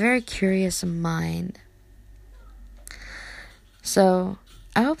have a very curious mind. So,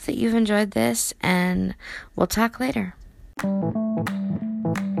 I hope that you've enjoyed this, and we'll talk later.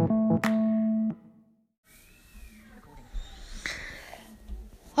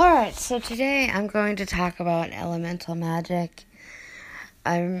 Alright, so today I'm going to talk about elemental magic.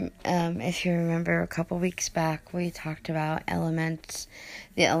 If you remember, a couple weeks back, we talked about the elements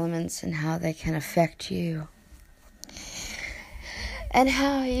and how they can affect you. And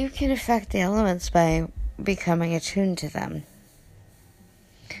how you can affect the elements by becoming attuned to them.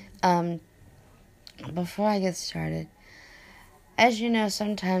 Before I get started, As you know,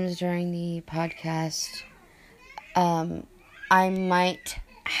 sometimes during the podcast, I might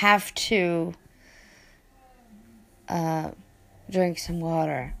have to drink some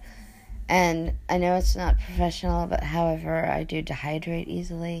water. And I know it's not professional, but however, I do dehydrate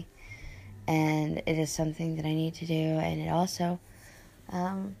easily. And it is something that I need to do. And it also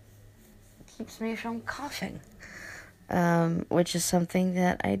keeps me from coughing. Which is something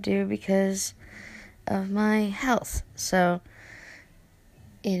that I do because of my health. So,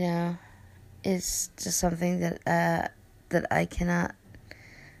 it's just something that I cannot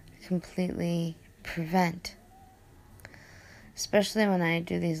completely prevent. Especially when I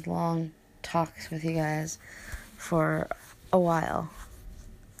do these long talks with you guys for a while.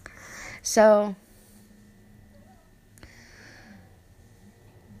 So,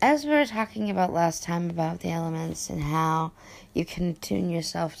 as we were talking about last time about the elements and how you can attune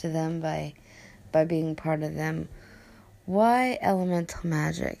yourself to them by being part of them, why elemental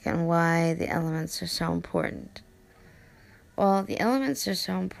magic and why the elements are so important? Well, the elements are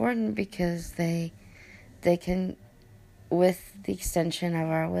so important because they can, with the extension of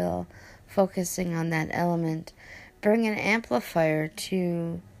our will, focusing on that element, bring an amplifier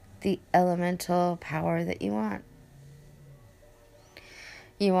to the elemental power that you want.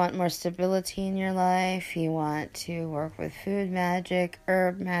 You want more stability in your life. You want to work with food magic,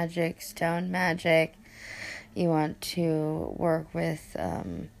 herb magic, stone magic. You want to work with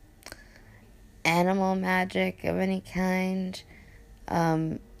animal magic of any kind.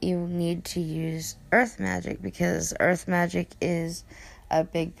 You need to use earth magic because earth magic is a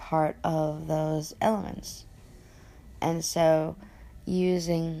big part of those elements. And so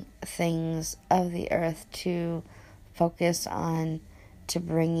using things of the earth to focus on, to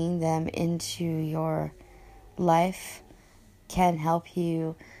bringing them into your life can help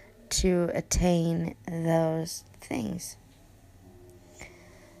you to attain those things.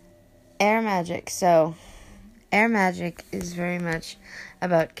 Air magic. So, air magic is very much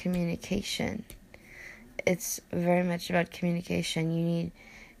about communication. It's very much about communication. You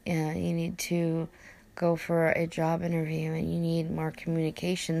need to go for a job interview and you need more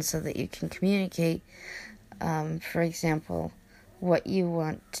communication so that you can communicate, for example, what you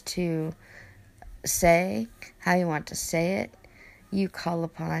want to say, how you want to say it. You call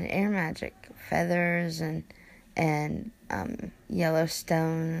upon air magic, feathers and yellow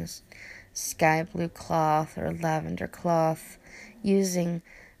stones, sky blue cloth or lavender cloth. Using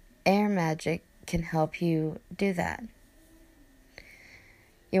air magic can help you do that.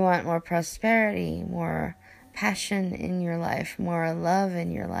 You want more prosperity, more passion in your life, more love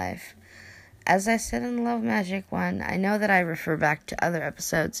in your life. As I said in the Love Magic one, I know that I refer back to other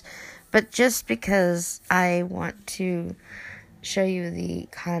episodes, but just because I want to show you the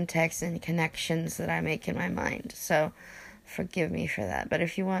context and connections that I make in my mind. So forgive me for that. But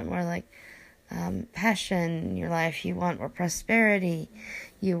if you want more like passion in your life, you want more prosperity,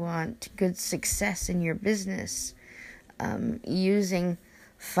 you want good success in your business, using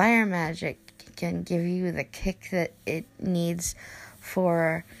fire magic can give you the kick that it needs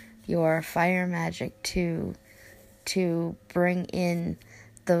for your fire magic to bring in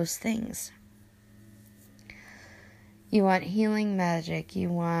those things. You want healing magic, you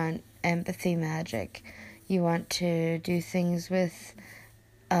want empathy magic, you want to do things with,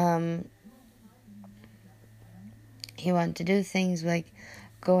 you want to do things like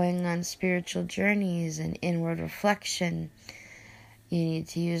going on spiritual journeys and inward reflection. You need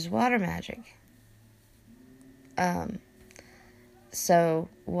to use water magic. So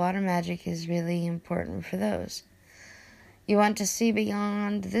water magic is really important for those. You want to see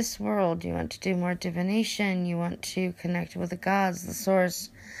beyond this world. You want to do more divination. You want to connect with the gods, the source,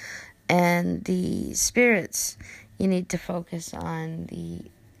 and the spirits. You need to focus on the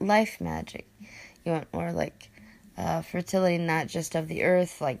life magic. You want more like fertility, not just of the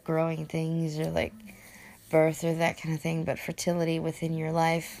earth, like growing things or like birth or that kind of thing, but fertility within your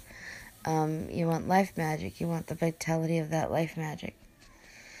life. You want life magic. You want the vitality of that life magic.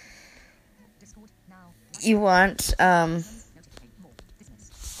 You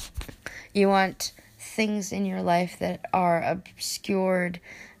want things in your life that are obscured.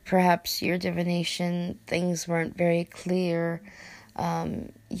 Perhaps your divination, things weren't very clear.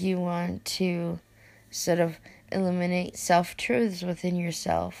 You want to sort of eliminate self-truths within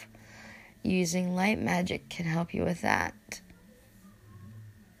yourself. Using light magic can help you with that.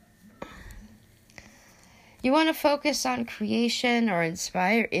 You want to focus on creation or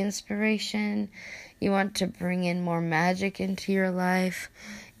inspiration. You want to bring in more magic into your life,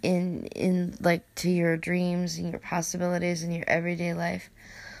 in like to your dreams and your possibilities in your everyday life.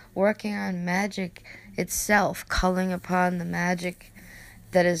 Working on magic itself, calling upon the magic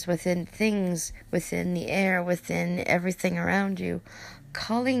that is within things, within the air, within everything around you.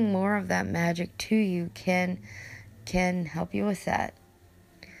 Calling more of that magic to you can help you with that.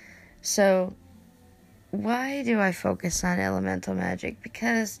 So, why do I focus on elemental magic?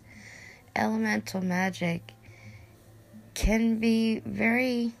 Because elemental magic can be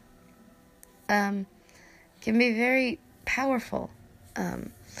very powerful.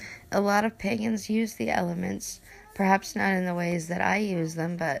 A lot of pagans use the elements, perhaps not in the ways that I use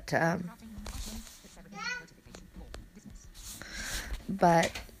them, but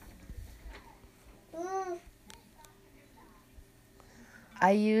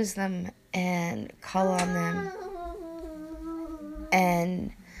I use them and call on them,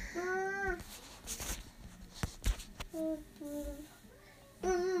 and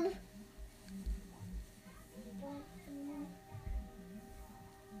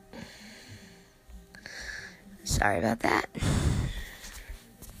sorry about that.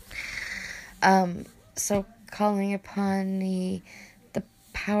 So calling upon the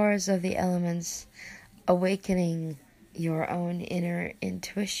powers of the elements, awakening your own inner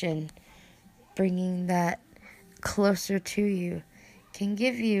intuition, bringing that closer to you, can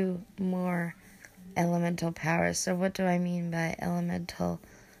give you more elemental powers. So what do I mean by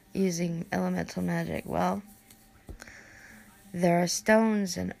using elemental magic? Well, there are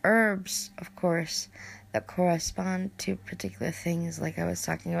stones and herbs, of course, that correspond to particular things, like I was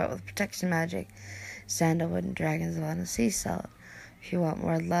talking about with protection magic, sandalwood and dragon's blood and sea salt. If you want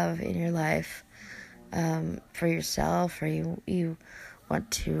more love in your life, for yourself, or you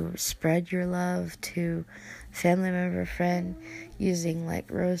want to spread your love to family member, friend, using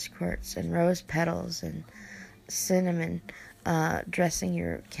like rose quartz and rose petals and cinnamon, dressing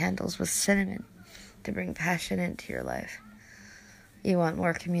your candles with cinnamon to bring passion into your life. You want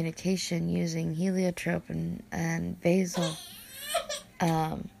more communication, using heliotrope and basil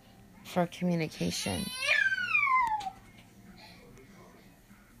for communication.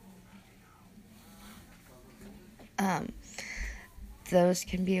 Those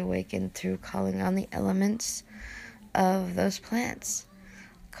can be awakened through calling on the elements of those plants,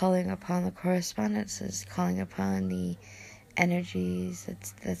 calling upon the correspondences, calling upon the energies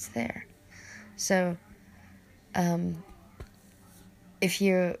that's there. So, if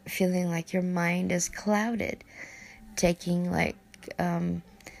you're feeling like your mind is clouded, taking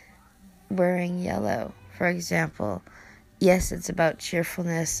wearing yellow, for example. Yes, it's about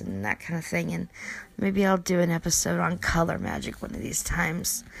cheerfulness and that kind of thing, and maybe I'll do an episode on color magic one of these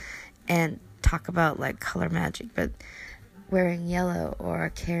times and talk about color magic, but wearing yellow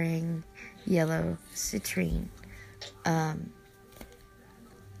or carrying yellow citrine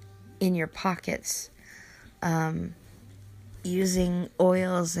in your pockets, using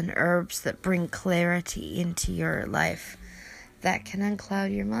oils and herbs that bring clarity into your life, that can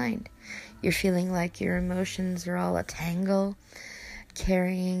uncloud your mind. You're feeling like your emotions are all a tangle,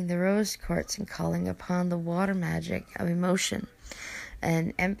 carrying the rose quartz and calling upon the water magic of emotion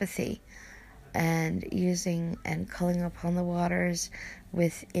and empathy, and using and calling upon the waters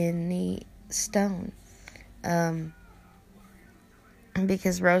within the stone.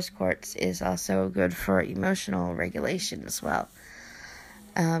 Because rose quartz is also good for emotional regulation as well.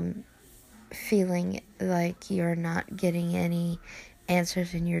 Feeling like you're not getting any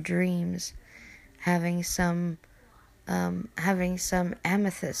answers in your dreams, having some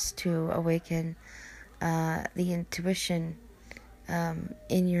amethyst to awaken the intuition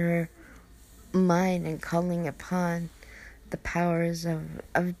in your mind, and calling upon the powers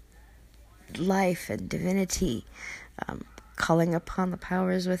of life and divinity, calling upon the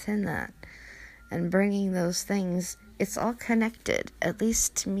powers within that, and bringing those things. It's all connected. At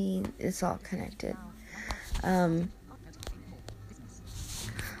least to me, it's all connected.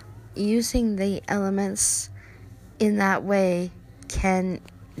 Using the elements in that way can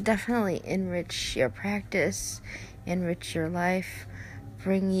definitely enrich your practice, enrich your life,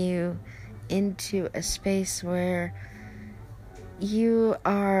 bring you into a space where you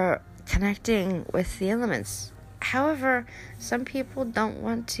are connecting with the elements. However, some people don't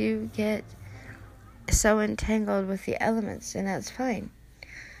want to get so entangled with the elements, and that's fine.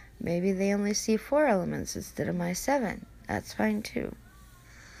 Maybe they only see 4 elements instead of my 7. That's fine too.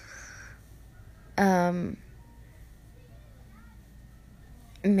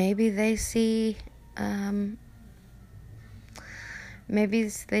 Maybe they see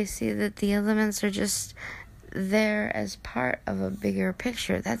that the elements are just there as part of a bigger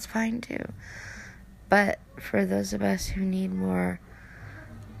picture. That's fine too. But for those of us who need more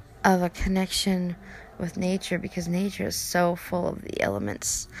of a connection with nature, because nature is so full of the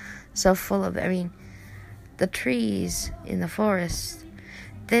elements, so full of, the trees in the forest,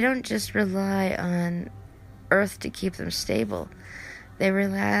 they don't just rely on earth to keep them stable. They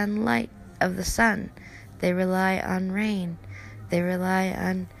rely on light of the sun. They rely on rain. They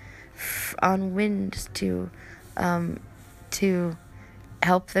rely on wind to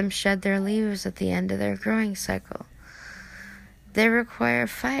help them shed their leaves at the end of their growing cycle. They require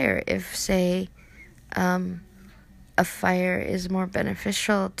fire if, say, a fire is more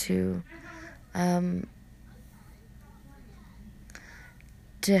beneficial to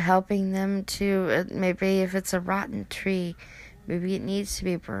helping them to, maybe if it's a rotten tree, maybe it needs to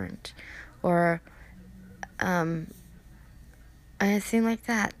be burned, or anything like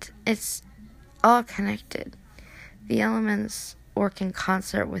that. It's all connected. The elements work in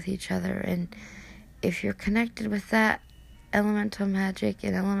concert with each other, and if you're connected with that elemental magic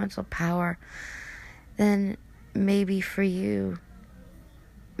and elemental power, then maybe for you,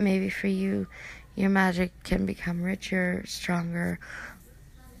 your magic can become richer, stronger,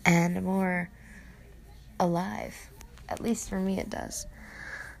 and more alive. At least for me it does.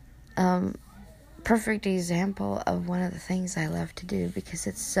 Perfect example of one of the things I love to do, because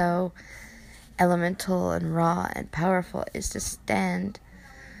it's so elemental and raw and powerful, is to stand,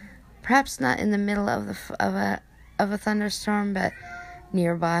 perhaps not in the middle of a thunderstorm, but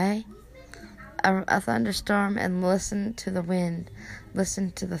nearby a thunderstorm, and listen to the wind,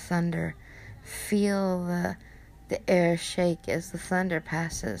 listen to the thunder, feel the air shake as the thunder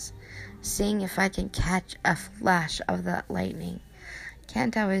passes, seeing if I can catch a flash of that lightning.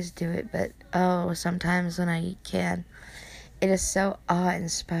 Can't always do it, but sometimes when I can, it is so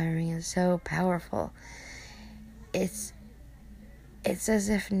awe-inspiring and so powerful. It's as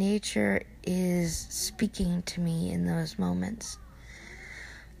if nature is speaking to me in those moments.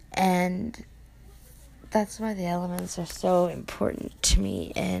 And that's why the elements are so important to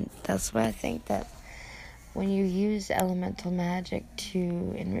me, and that's why I think that when you use elemental magic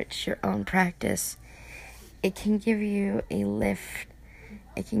to enrich your own practice, it can give you a lift.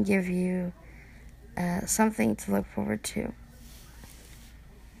 It can give you something to look forward to.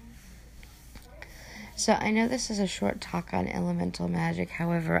 So I know this is a short talk on elemental magic.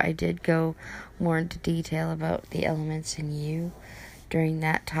 However, I did go more into detail about the elements in you during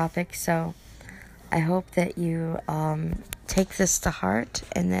that topic. So I hope that you take this to heart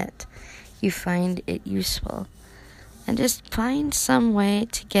and that you find it useful. And just find some way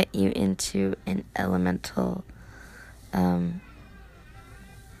to get you into an elemental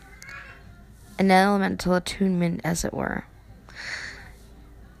attunement, as it were.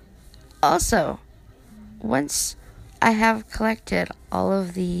 Also, once I have collected all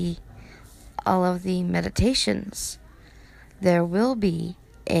of the meditations, there will be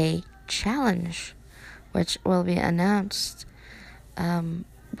a challenge which will be announced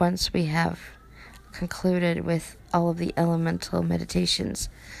once we have concluded with all of the elemental meditations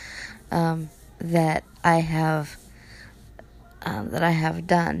that I have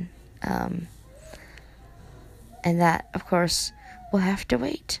done, and that, of course, will have to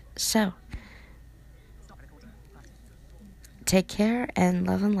wait. So, take care and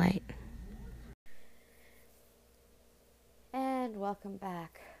love and light. And welcome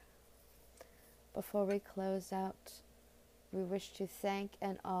back. Before we close out, we wish to thank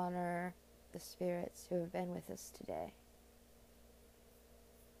and honor the spirits who have been with us today.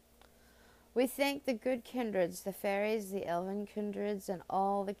 We thank the good kindreds, the fairies, the elven kindreds, and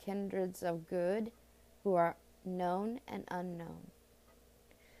all the kindreds of good who are known and unknown.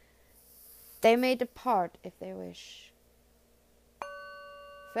 They may depart if they wish.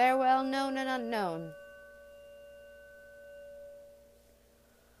 Farewell, known and unknown.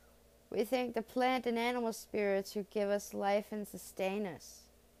 We thank the plant and animal spirits who give us life and sustain us.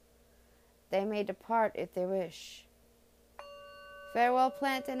 They may depart if they wish. Farewell,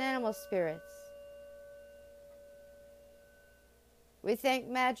 plant and animal spirits. We thank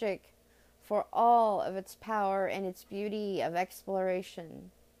magic for all of its power and its beauty of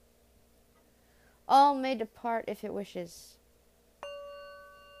exploration. All may depart if it wishes.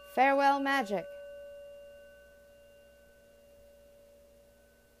 Farewell, magic.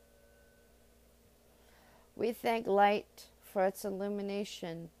 We thank light for its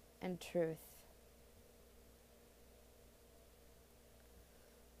illumination and truth.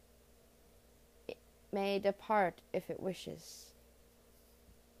 It may depart if it wishes.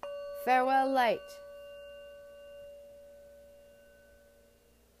 Farewell, light.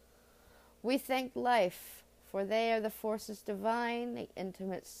 We thank life, for they are the forces divine, the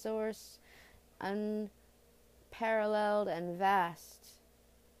intimate source, unparalleled and vast.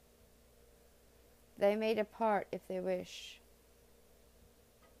 They may depart if they wish.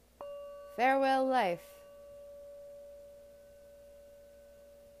 Farewell, life.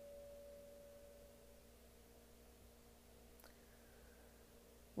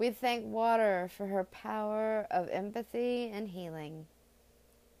 We thank water for her power of empathy and healing.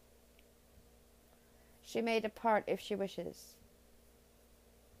 She may depart if she wishes.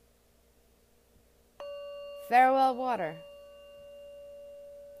 Farewell, water.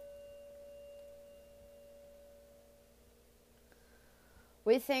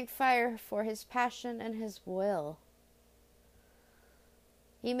 We thank fire for his passion and his will.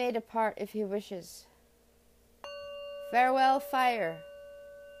 He may depart if he wishes. Farewell, fire.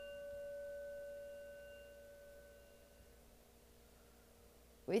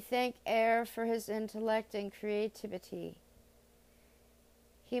 We thank air for his intellect and creativity.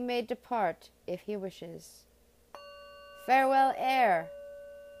 He may depart if he wishes. Farewell, air.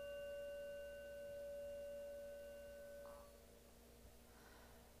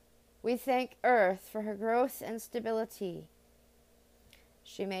 We thank earth for her growth and stability.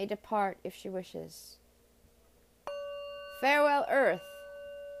 She may depart if she wishes. Farewell, earth,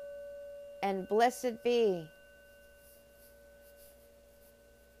 and blessed be.